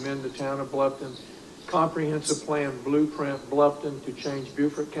ordinance to amend the Town of Bluffton Comprehensive Plan Blueprint Bluffton to change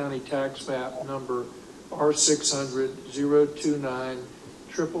Beaufort County Tax Map number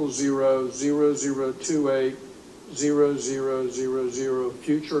R600-029-00028-0000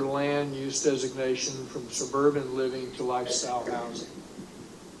 future land use designation from suburban living to lifestyle housing.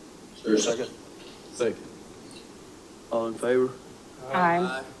 Is there a second? Second. All in favor?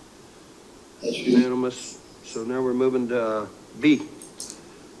 Aye. That's unanimous. So now we're moving to B.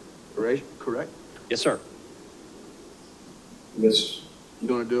 Correct? Yes, sir. Yes. You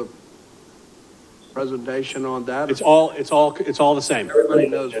going to do a presentation on that? It's all the same. Everybody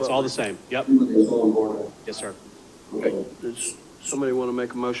knows It's what all we're- the same. Yep. Yes, sir. Okay. Does somebody want to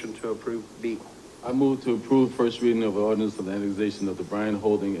make a motion to approve B? I move to approve first reading of ordinance for the annexation of the Bryan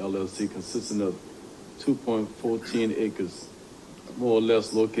Holding LLC consisting of 2.14 acres, more or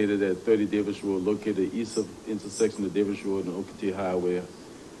less located at 30 Davis Road, located east of intersection of Davis Road and Okeechobee Highway,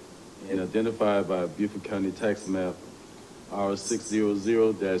 and identified by Beaufort County Tax Map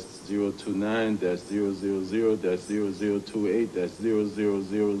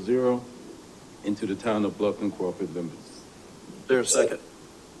R600-029-000-00028-0000 into the town of Bluffton corporate limits. Is there a second?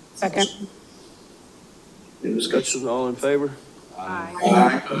 Second. Any discussion? All in favor?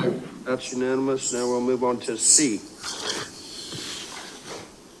 Aye. That's unanimous. Now we'll move on to C.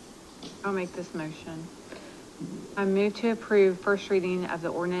 I'll make this motion. I move to approve first reading of the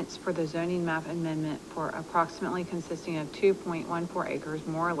ordinance for the zoning map amendment for approximately consisting of 2.14 acres,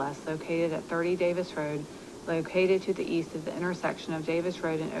 more or less, located at 30 Davis Road, located to the east of the intersection of Davis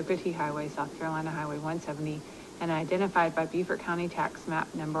Road and Ocoee Highway, South Carolina Highway 170, and identified by Beaufort County Tax Map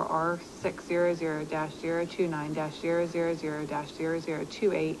number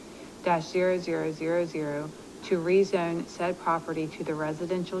R600-029-000-00028-0000 to rezone said property to the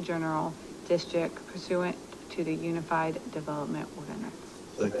residential general district pursuant to the Unified Development Ordinance.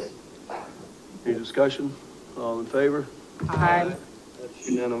 Second. Any discussion? All in favor? Aye. That's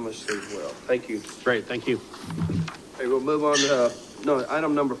unanimous as well. Thank you. Great, thank you. Okay, we'll move on to,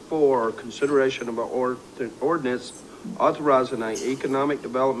 item number 4, consideration of an ordinance authorizing an economic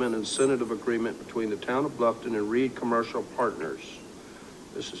development incentive agreement between the town of Bluffton and Reed Commercial Partners.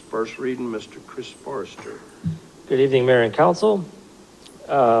 This is first reading, Mr. Chris Forrester. Good evening, Mayor and Council.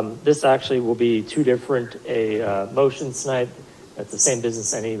 This actually will be two different motions tonight. It's the same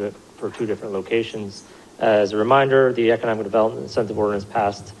business entity, but for two different locations. As a reminder, the Economic Development Incentive Ordinance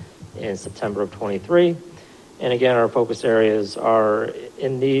passed in September of 23. And again, our focus areas are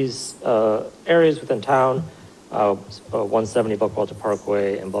in these areas within town, 170 Buckwalter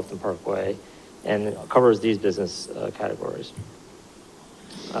Parkway and Bluffton Parkway, and it covers these business categories.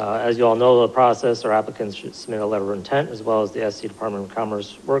 As you all know, the process, our applicants should submit a letter of intent as well as the SC Department of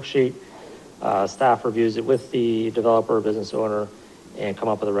Commerce worksheet. Staff reviews it with the developer or business owner and come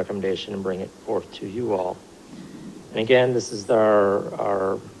up with a recommendation and bring it forth to you all. And again, this is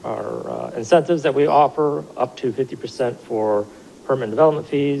our incentives that we offer, up to 50% for permanent development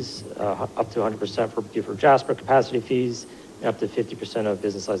fees, up to 100% for Beaufort Jasper capacity fees, and up to 50% of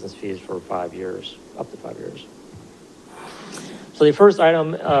business license fees for 5 years, up to 5 years. So the first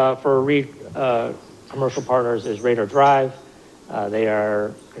item for Reed Commercial Partners is Radar Drive. They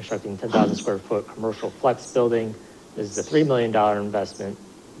are constructing 10,000 square foot commercial flex building. This is a $3 million investment,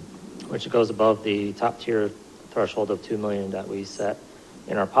 which goes above the top tier threshold of $2 million that we set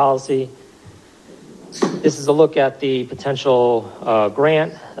in our policy. This is a look at the potential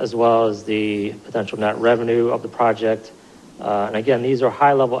grant as well as the potential net revenue of the project. And again, these are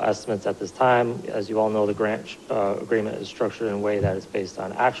high-level estimates at this time. As you all know, the grant agreement is structured in a way that is based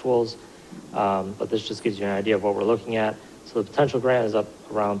on actuals, but this just gives you an idea of what we're looking at. So the potential grant is up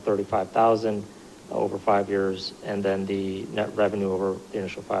around $35,000 over 5 years, and then the net revenue over the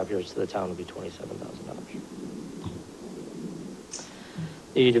initial 5 years to the town would be $27,000.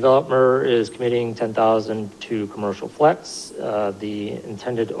 The developer is committing $10,000 to commercial flex. The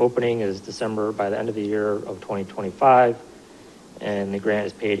intended opening is December by the end of the year of 2025. And the grant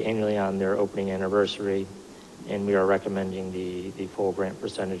is paid annually on their opening anniversary, and we are recommending the full grant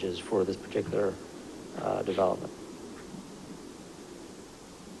percentages for this particular development.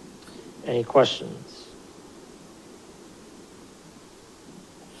 Any questions?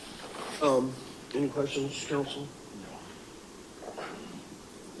 Any questions, council?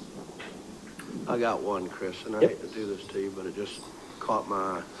 I got one, Chris, and I hate to do this to you, but it just caught my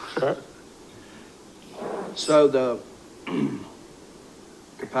eye. Sure. So the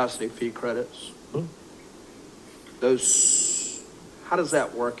capacity fee credits, those, how does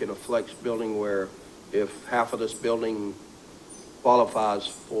that work in a flex building where if half of this building qualifies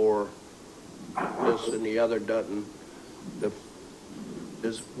for this and the other doesn't,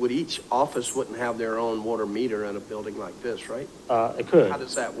 would each office wouldn't have their own water meter in a building like this, right? It could. How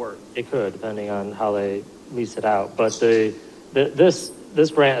does that work? It could, depending on how they lease it out. But this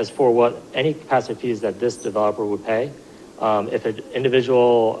grant is for what any capacity fees that this developer would pay. If an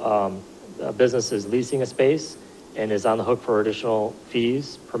individual business is leasing a space and is on the hook for additional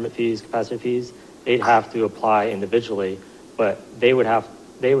fees, permit fees, capacity fees, they'd have to apply individually, but they would have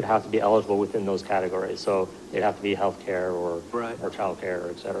to be eligible within those categories. So they'd have to be healthcare or childcare,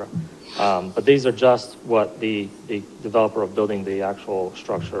 et cetera. But these are just what the developer of building the actual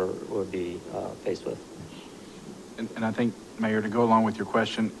structure would be faced with. And I think, Mayor, to go along with your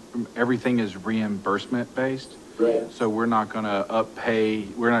question, everything is reimbursement based. Right. So we're not going to pay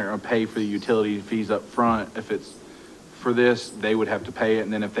for the utility fees up front. If it's for this, they would have to pay it,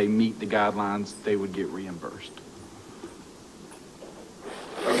 and then if they meet the guidelines, they would get reimbursed.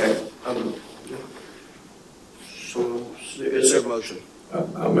 Okay. So is there a motion?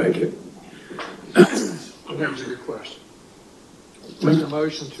 I'll make it. That was a good question. Make a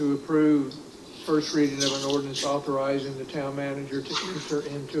motion to approve first reading of an ordinance authorizing the town manager to enter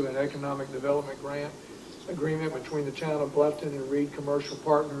into an economic development grant agreement between the town of Bluffton and Reed Commercial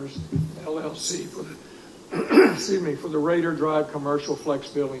Partners, LLC, for the, excuse me, for the Raider Drive Commercial Flex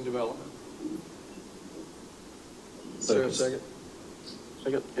Building Development. Is there a second?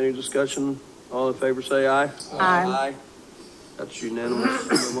 Second. Any discussion? All in favor say aye. Aye. That's unanimous.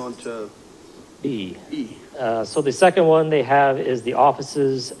 Move on to B. E. So the second one they have is the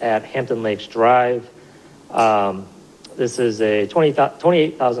offices at Hampton Lakes Drive. This is a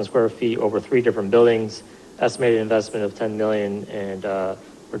 28,000 square feet over 3 different buildings, estimated investment of $10 million, and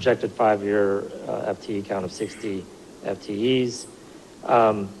projected 5-year FTE count of 60 FTEs.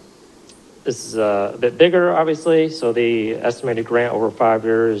 This is a bit bigger, obviously, so the estimated grant over 5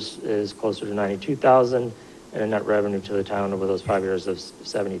 years is closer to $92,000, and a net revenue to the town over those 5 years of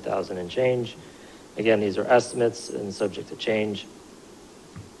 $70,000 and change. Again, these are estimates and subject to change.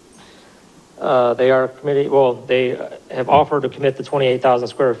 They have offered to commit to 28,000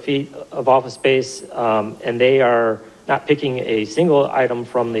 square feet of office space, and they are not picking a single item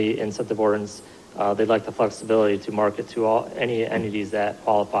from the incentive ordinance. They'd like the flexibility to market to any entities that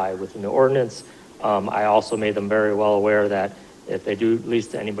qualify within the ordinance. I also made them very well aware that if they do lease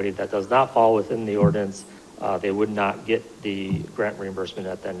to anybody that does not fall within the ordinance, they would not get the grant reimbursement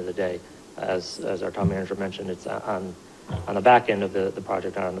at the end of the day. As our town manager mentioned, it's on the back end of the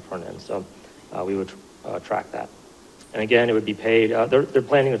project, not on the front end. So we would track that. And again, it would be paid. They're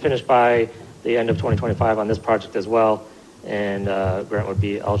planning to finish by the end of 2025 on this project as well. And grant would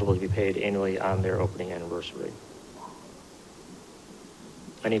be eligible to be paid annually on their opening anniversary.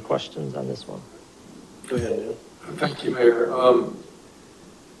 Any questions on this one? Go ahead, Neil. Thank you, Mayor.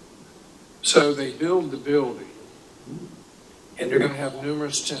 So they build the building, and they're going to have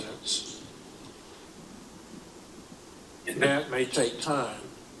numerous tenants, and that may take time.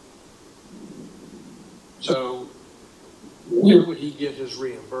 So where would he get his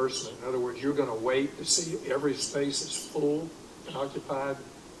reimbursement? In other words, you're going to wait to see if every space is full and occupied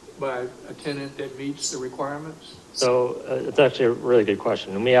by a tenant that meets the requirements? So it's actually a really good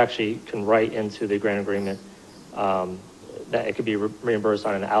question. And we actually can write into the grant agreement that it could be reimbursed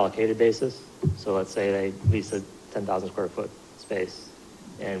on an allocated basis. So let's say they lease a 10,000 square foot space,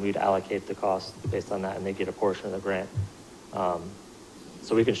 and we'd allocate the cost based on that, and they get a portion of the grant.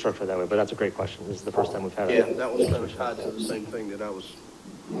 So we can structure it that way, but that's a great question. This is the first time we've had it. Yeah, that was kind of tied to the same thing that I was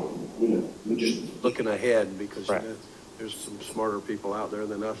just looking ahead, because right. There's some smarter people out there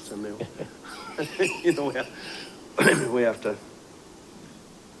than us, and they'll, we have to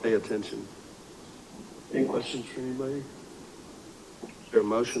pay attention. Any questions for anybody? Is there a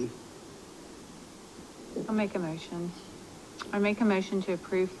motion? I'll make a motion. I make a motion to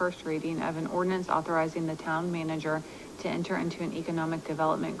approve first reading of an ordinance authorizing the town manager to enter into an economic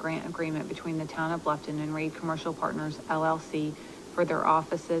development grant agreement between the town of Bluffton and Reed Commercial Partners, LLC, for their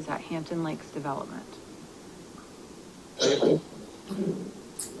offices at Hampton Lakes Development. Any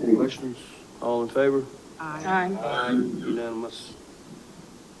questions? All in favor? Aye. Aye. Unanimous.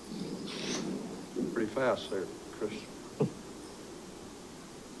 Pretty fast there, Chris.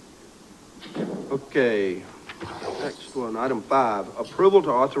 Okay, next one, item 5, approval to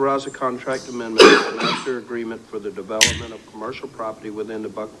authorize a contract amendment to the master agreement for the development of commercial property within the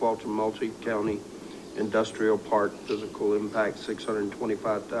Buckwalter Multi-County Industrial Park. Physical impact,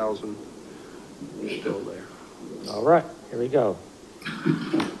 $625,000. Still there. All right, here we go.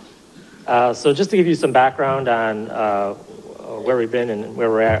 So just to give you some background on where we've been and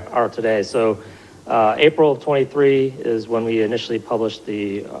where we are today. So April of 23 is when we initially published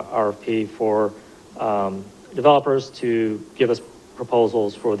the RFP for developers to give us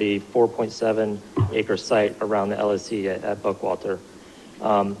proposals for the 4.7 acre site around the LSC at Buckwalter.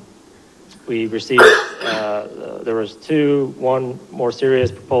 We received, there was one more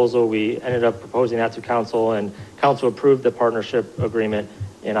serious proposal. We ended up proposing that to council, and council approved the partnership agreement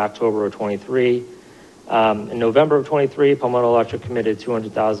in October of 23. In November of 23, Palmetto Electric committed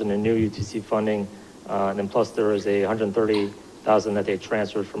 $200,000 in new UTC funding, and then plus there was a $130,000 that they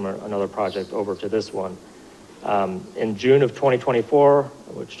transferred from another project over to this one. In June of 2024,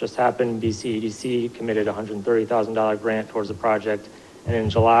 which just happened, BCTV committed a $130,000 grant towards the project. And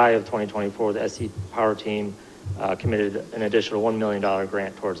in July of 2024, the SC Power team committed an additional $1 million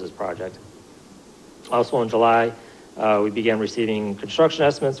grant towards this project. Also in July, we began receiving construction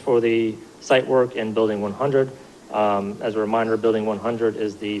estimates for the site work in Building 100. As a reminder, Building 100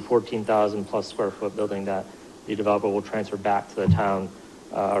 is the 14,000 plus square foot building that the developer will transfer back to the town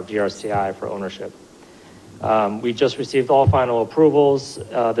or DRCI for ownership. We just received all final approvals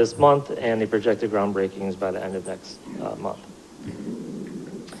this month, and the projected groundbreaking is by the end of next month.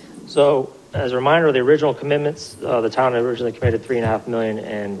 So, as a reminder, the original commitments, the town originally committed $3.5 million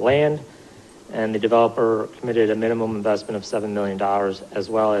in land, and the developer committed a minimum investment of $7 million, as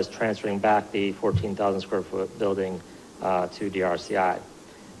well as transferring back the 14,000 square foot building to DRCI.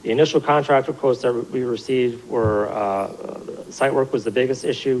 The initial contractor quotes that we received were, site work was the biggest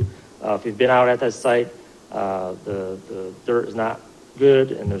issue. If you've been out at that site, the dirt is not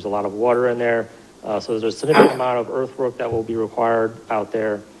good, and there's a lot of water in there. So there's a significant amount of earthwork that will be required out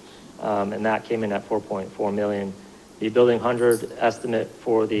there, and that came in at $4.4 million. The Building 100 estimate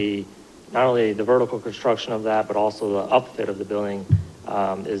for not only the vertical construction of that, but also the upfit of the building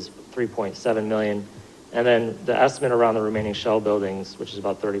is $3.7 million. And then the estimate around the remaining shell buildings, which is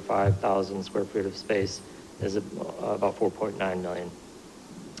about 35,000 square feet of space, is about $4.9 million.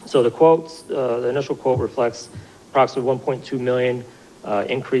 So the quotes, the initial quote reflects approximately $1.2 million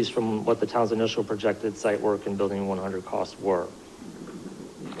increase from what the town's initial projected site work and Building 100 costs were.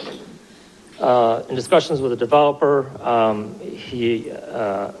 In discussions with the developer, he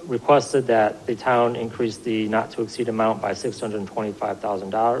requested that the town increase the not-to-exceed amount by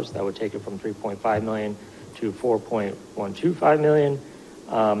 $625,000. That would take it from $3.5 million to $4.125 million,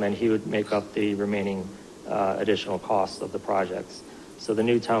 and he would make up the remaining additional costs of the projects. So the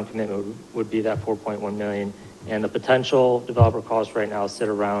new town commitment would be that $4.1 million, and the potential developer costs right now sit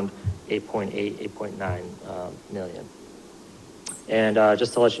around $8.9 million. And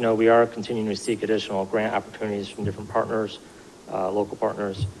just to let you know, we are continuing to seek additional grant opportunities from different partners, local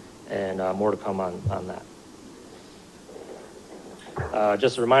partners, and more to come on that.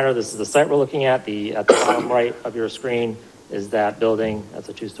 Just a reminder, this is the site we're looking at. At the bottom right of your screen is that building. That's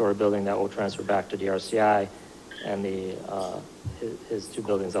a two-story building that will transfer back to DRCI, and his two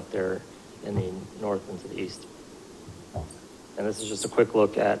buildings up there in the north and to the east. And this is just a quick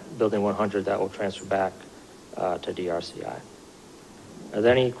look at Building 100 that will transfer back to DRCI. Are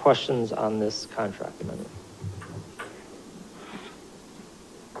there any questions on this contract amendment?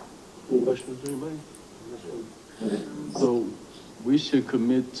 Any questions, anybody? So we should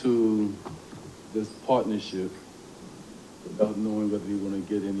commit to this partnership without knowing whether we want to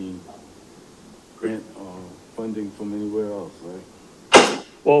get any grant or funding from anywhere else, right?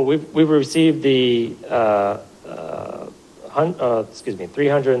 Well, we've received the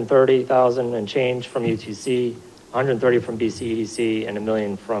 $330,000 and change from UTC, 130 from BCTV, and $1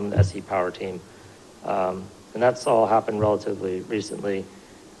 million from the SE Power team. And that's all happened relatively recently.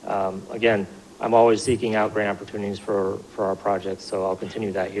 Again, I'm always seeking out grant opportunities for our projects, so I'll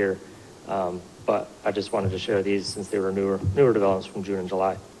continue that here. But I just wanted to share these since they were newer developments from June and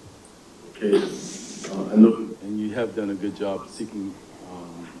July. Okay. I know, and you have done a good job seeking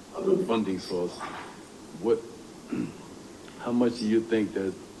other funding source. How much do you think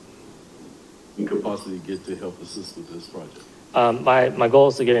that we could possibly get to help assist with this project? My goal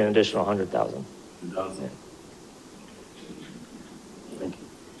is to get an additional 100,000. 100,000. Thank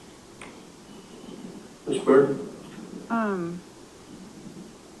you. Ms. Bird?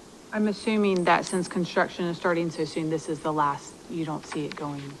 I'm assuming that since construction is starting so soon, this is the last, you don't see it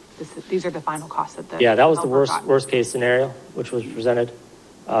going, these are the final costs that Yeah, that was the worst case scenario, which was presented.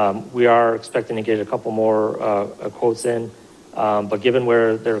 We are expecting to get a couple more quotes in, but given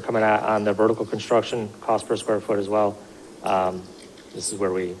where they're coming at on the vertical construction cost per square foot as well, this is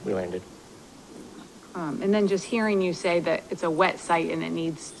where we landed. And then just hearing you say that it's a wet site and it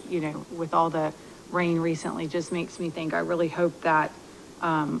needs, with all the rain recently, just makes me think, I really hope that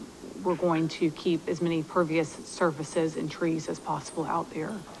we're going to keep as many pervious surfaces and trees as possible out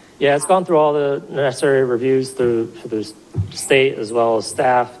there. Yeah, it's gone through all the necessary reviews through the state as well as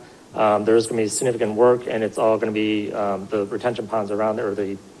staff. There's going to be significant work, and it's all going to be the retention ponds around there, or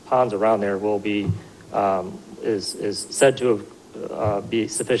the ponds around there, will be is said to be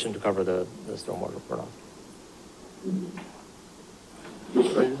sufficient to cover the stormwater runoff. I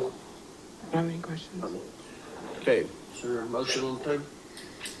don't have any questions. Okay, is there a motion on the table?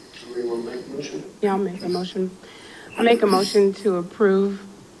 Somebody want to make a motion? Yeah, I'll make a motion. I make a motion to approve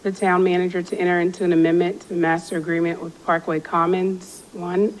the town manager to enter into an amendment to the master agreement with Parkway Commons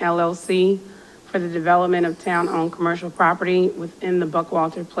 1 LLC for the development of town-owned commercial property within the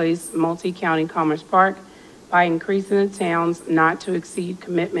Buckwalter Place Multi-County Commerce Park by increasing the town's not-to-exceed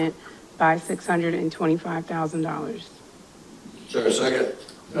commitment by $625,000. Is there a second?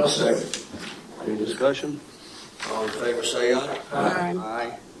 No second. Any discussion? All in favor, say aye. Aye.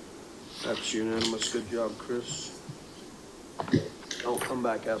 Aye. That's unanimous. Good job, Chris. Don't come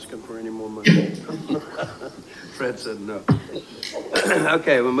back asking for any more money. Fred said no.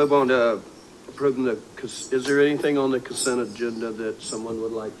 Okay, we'll move on to approving is there anything on the consent agenda that someone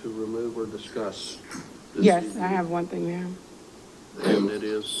would like to remove or discuss? Yes, I have one thing there. And it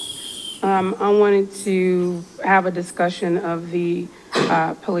is? I wanted to have a discussion of the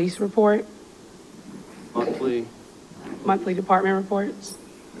police report, Monthly department reports.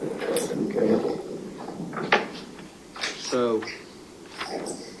 Okay. So,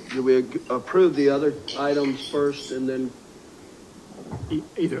 do we approve the other items first and then?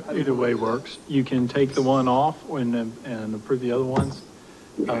 Either way works. You can take the one off and approve the other ones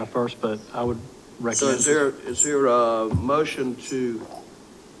first, but I would recommend. So is there a motion to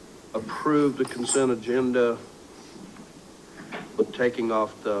approve the consent agenda with taking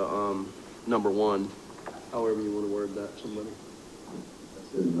off the number one, however you want to word that, somebody?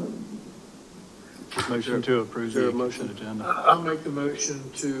 Motion to approve the consent agenda. I'll make the motion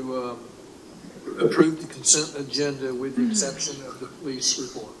to approve the consent agenda with the exception of the police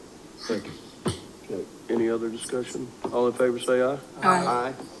report. Second. Okay. Any other discussion? All in favor say aye. Aye.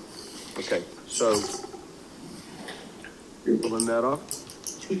 Aye. Okay, so you're pulling that off?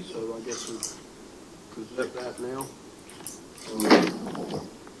 So I guess we present that now.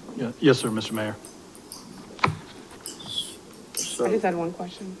 Yeah. Yes, sir, Mr. Mayor. So, I just had one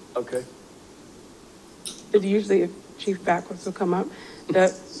question. okay. Usually if Chief Backwards will come up.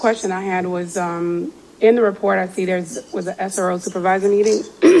 The question I had was, in the report, I see was an SRO supervisor meeting,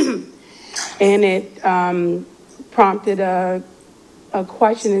 and it prompted a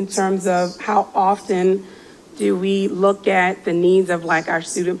question in terms of how often do we look at the needs of like our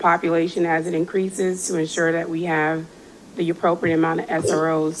student population as it increases to ensure that we have the appropriate amount of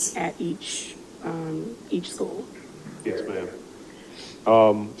SROs at each school? Yes, ma'am.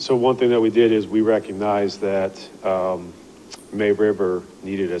 So one thing that we did is we recognized that May River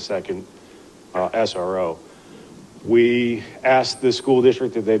needed a second SRO. We asked the school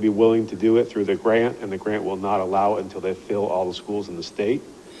district if they'd be willing to do it through the grant, and the grant will not allow it until they fill all the schools in the state.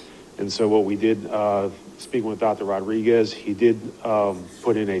 And so what we did, speaking with Dr. Rodriguez, he did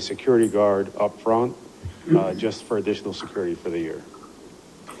put in a security guard up front just for additional security for the year.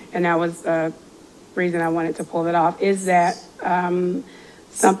 And that was the reason I wanted to pull it off. Is that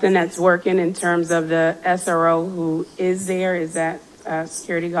something that's working in terms of the SRO who is there? Is that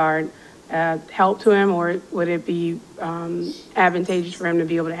security guard help to him, or would it be advantageous for him to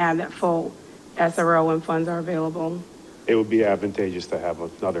be able to have that full SRO when funds are available? It would be advantageous to have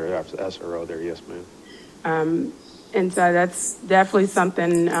another SRO there, yes, ma'am. And so that's definitely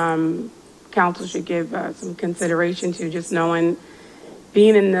something council should give some consideration to, just knowing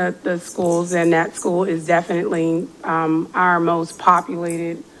being in the schools, and that school is definitely our most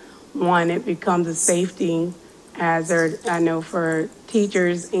populated one. It becomes a safety hazard, I know, for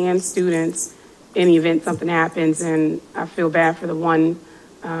teachers and students in the event something happens, and I feel bad for the one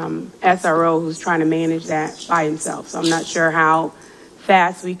SRO who's trying to manage that by himself. So I'm not sure how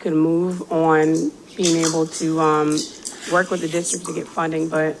fast we could move on being able to work with the district to get funding,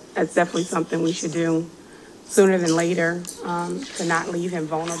 but that's definitely something we should do sooner than later, to not leave him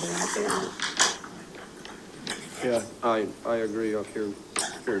vulnerable out there. Yeah, I agree. I'm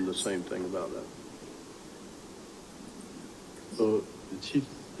hearing the same thing about that. So the chief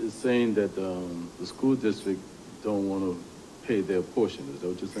is saying that the school district don't want to pay their portion. Is that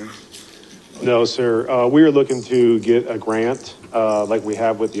what you're saying? No, sir. We are looking to get a grant like we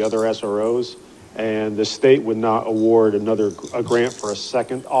have with the other SROs, and the state would not award a grant for a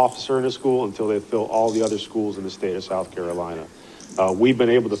second officer in a school until they fill all the other schools in the state of South Carolina. We've been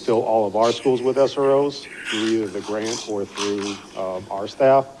able to fill all of our schools with SROs through either the grant or through our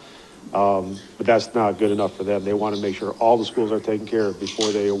staff, but that's not good enough for them. They want to make sure all the schools are taken care of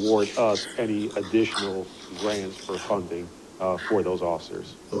before they award us any additional grants for funding for those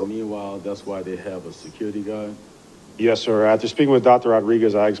officers. So meanwhile, that's why they have a security guard? Yes, sir. After speaking with Dr.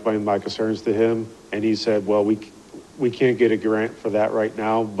 Rodriguez, I explained my concerns to him, and he said, well, we can't get a grant for that right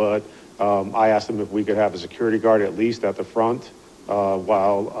now, but I asked him if we could have a security guard at least at the front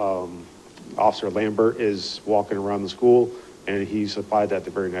while Officer Lambert is walking around the school, and he supplied that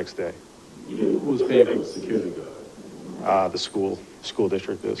the very next day. Who's paying for the security guard? The school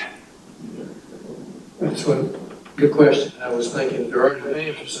district is. That's one good question. I was thinking if they're already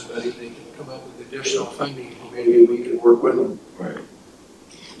paying for somebody, they can come up with additional funding, and maybe we could work with them. Right.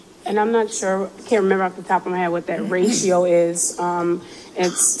 And I'm not sure, I can't remember off the top of my head what that ratio is.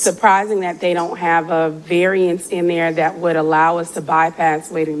 It's surprising that they don't have a variance in there that would allow us to bypass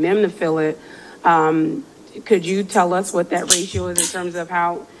waiting them to fill it. Could you tell us what that ratio is in terms of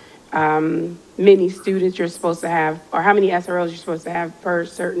how many students you're supposed to have, or how many SROs you're supposed to have per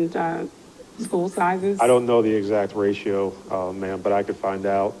certain school sizes? I don't know the exact ratio, ma'am, but I could find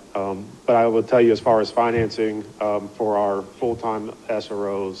out. But I will tell you, as far as financing, for our full-time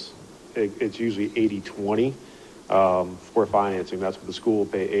SROs, it's usually 80-20 for financing. That's what the school will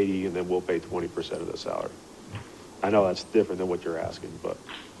pay 80, and then we'll pay 20% of the salary. I know that's different than what you're asking, but.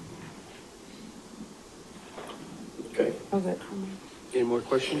 Okay. Okay. Any more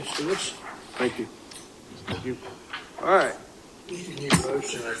questions to this? Thank you. Thank you. All right. You need a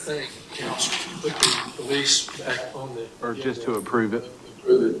motion, I think, council, to put the police back on the. Or just to approve it.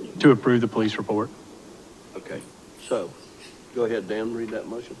 Approve it. To approve the police report. Okay. So, go ahead, Dan, read that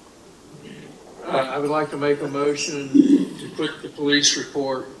motion. I would like to make a motion to put the police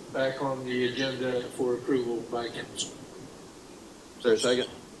report back on the agenda for approval by council. Is there a second?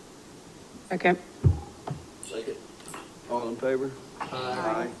 Second. Second. All in favor?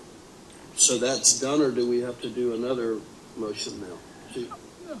 Aye. So that's done, or do we have to do another motion now?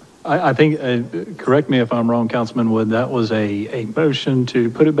 I think, correct me if I'm wrong, Councilman Wood, that was a motion to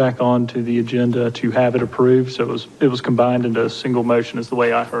put it back onto the agenda to have it approved. So it was combined into a single motion is the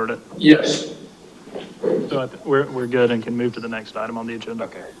way I heard it. Yes. So we're good and can move to the next item on the agenda.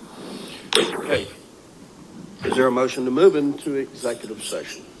 Okay. Okay. Is there a motion to move into executive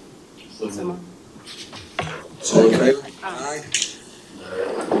session? All in favor? Aye.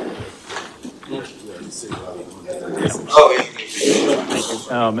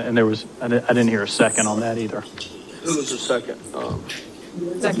 And there was, I didn't hear a second on that either. Who was the second?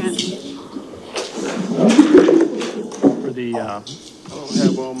 Second. For the, I don't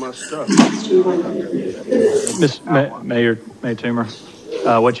have all my stuff. Mayor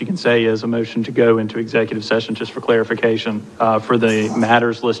Toomer, what you can say is a motion to go into executive session, just for clarification, for the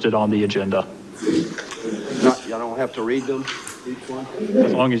matters listed on the agenda. Y'all don't have to read them, each one?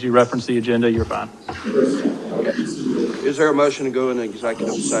 As long as you reference the agenda, you're fine. Okay. Is there a motion to go into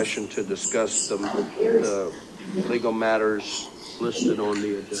executive session to discuss the legal matters listed on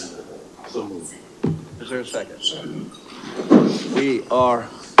the agenda? So moved. Is there a second? We are.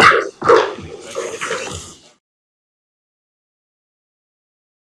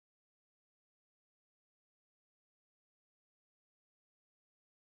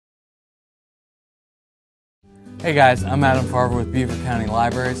 Hey guys, I'm Adam Farber with Beaufort County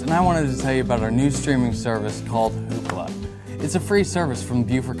Libraries, and I wanted to tell you about our new streaming service called Hoopla. It's a free service from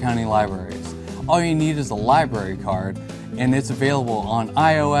Beaufort County Libraries. All you need is a library card, and it's available on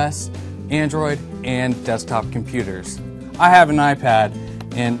iOS, Android, and desktop computers. I have an iPad,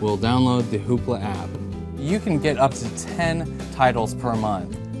 and will download the Hoopla app. You can get up to 10 titles per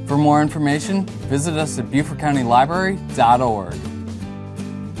month. For more information, visit us at BeaufortCountyLibrary.org.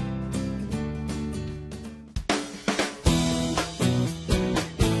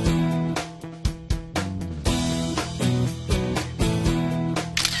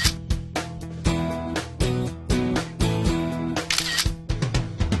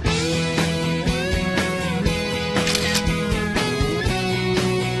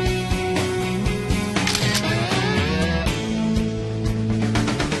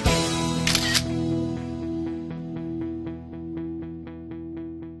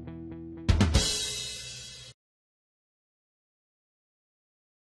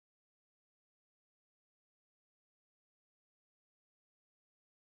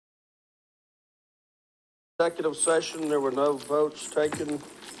 Executive session, there were no votes taken,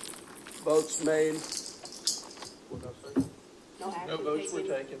 votes made. No votes were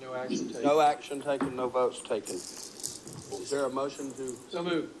taken, no action taken. No action taken, no votes taken. Is there a motion to? So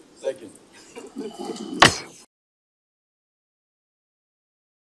moved. Second.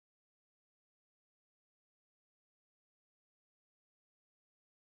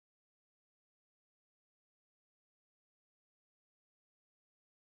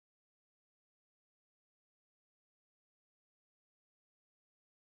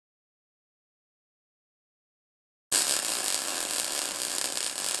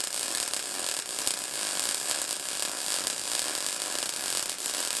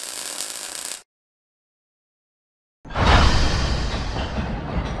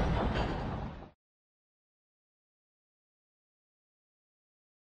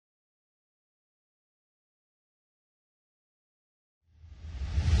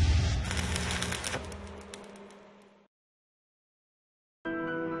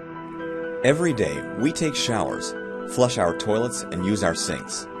 Every day, we take showers, flush our toilets, and use our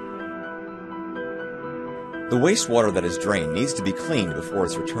sinks. The wastewater that is drained needs to be cleaned before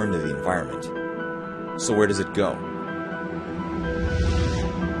it's returned to the environment. So where does it go?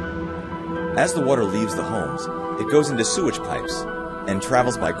 As the water leaves the homes, it goes into sewage pipes and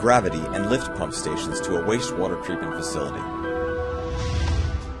travels by gravity and lift pump stations to a wastewater treatment facility.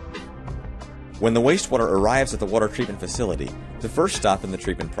 When the wastewater arrives at the water treatment facility, the first stop in the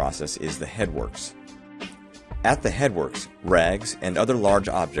treatment process is the headworks. At the headworks, rags and other large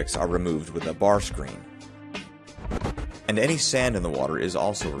objects are removed with a bar screen. And any sand in the water is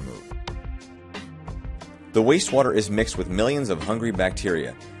also removed. The wastewater is mixed with millions of hungry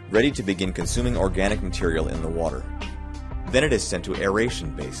bacteria, ready to begin consuming organic material in the water. Then it is sent to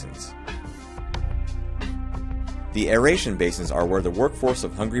aeration basins. The aeration basins are where the workforce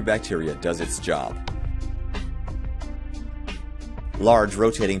of hungry bacteria does its job. Large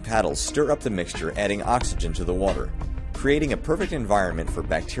rotating paddles stir up the mixture, adding oxygen to the water, creating a perfect environment for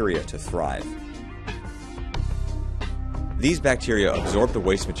bacteria to thrive. These bacteria absorb the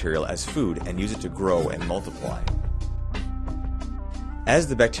waste material as food and use it to grow and multiply. As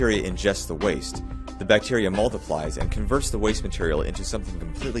the bacteria ingests the waste, the bacteria multiplies and converts the waste material into something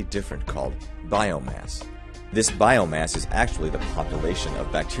completely different called biomass. This biomass is actually the population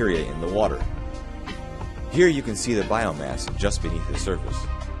of bacteria in the water. Here you can see the biomass just beneath the surface.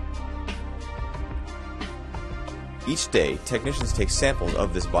 Each day, technicians take samples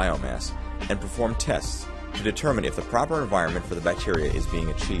of this biomass and perform tests to determine if the proper environment for the bacteria is being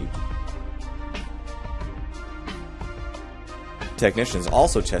achieved. Technicians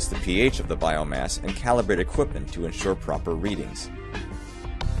also test the pH of the biomass and calibrate equipment to ensure proper readings.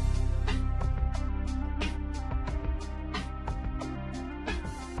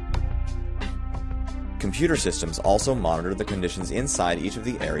 Computer systems also monitor the conditions inside each of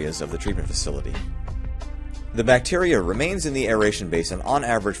the areas of the treatment facility. The bacteria remains in the aeration basin on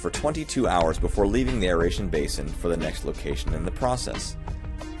average for 22 hours before leaving the aeration basin for the next location in the process.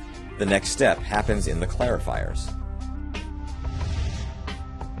 The next step happens in the clarifiers.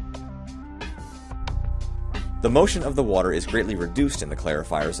 The motion of the water is greatly reduced in the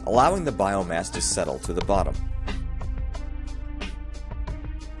clarifiers, allowing the biomass to settle to the bottom.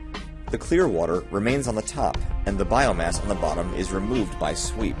 The clear water remains on the top, and the biomass on the bottom is removed by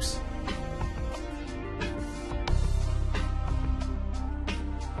sweeps.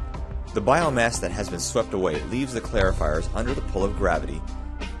 The biomass that has been swept away leaves the clarifiers under the pull of gravity,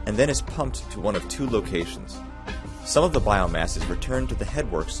 and then is pumped to one of two locations. Some of the biomass is returned to the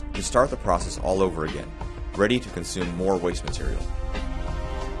headworks to start the process all over again, ready to consume more waste material.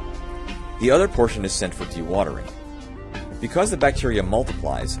 The other portion is sent for dewatering. Because the bacteria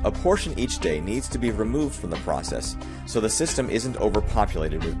multiplies, a portion each day needs to be removed from the process so the system isn't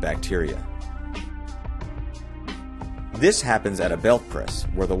overpopulated with bacteria. This happens at a belt press,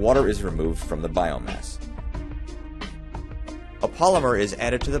 where the water is removed from the biomass. A polymer is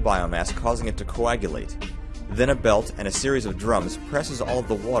added to the biomass, causing it to coagulate. Then a belt and a series of drums presses all of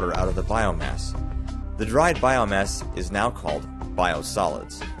the water out of the biomass. The dried biomass is now called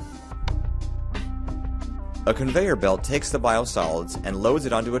biosolids. A conveyor belt takes the biosolids and loads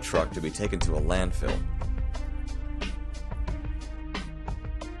it onto a truck to be taken to a landfill.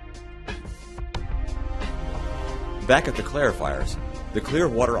 Back at the clarifiers, the clear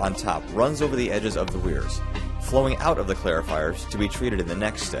water on top runs over the edges of the weirs, flowing out of the clarifiers to be treated in the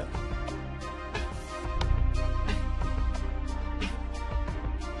next step.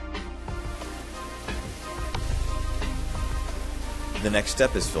 The next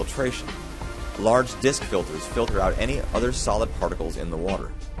step is filtration. Large disc filters filter out any other solid particles in the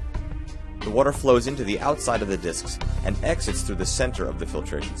water. The water flows into the outside of the discs and exits through the center of the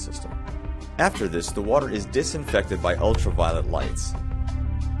filtration system. After this, the water is disinfected by ultraviolet lights.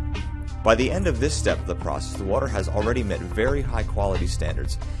 By the end of this step of the process, the water has already met very high quality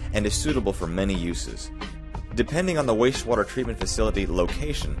standards and is suitable for many uses. Depending on the wastewater treatment facility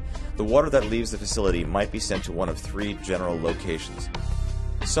location, the water that leaves the facility might be sent to one of three general locations.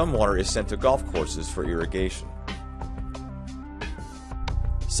 Some water is sent to golf courses for irrigation.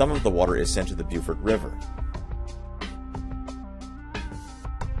 Some of the water is sent to the Beaufort River.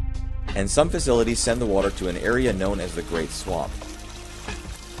 And some facilities send the water to an area known as the Great Swamp.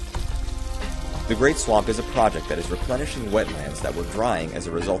 The Great Swamp is a project that is replenishing wetlands that were drying as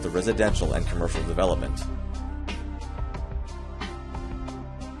a result of residential and commercial development.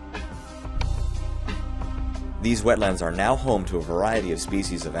 These wetlands are now home to a variety of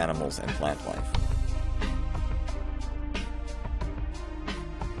species of animals and plant life.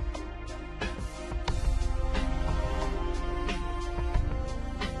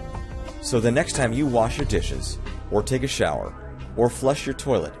 So the next time you wash your dishes, or take a shower, or flush your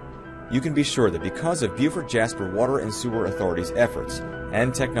toilet, you can be sure that because of Beaufort Jasper Water and Sewer Authority's efforts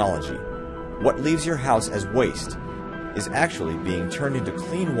and technology, what leaves your house as waste is actually being turned into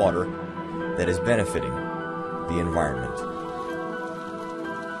clean water that is benefiting the environment.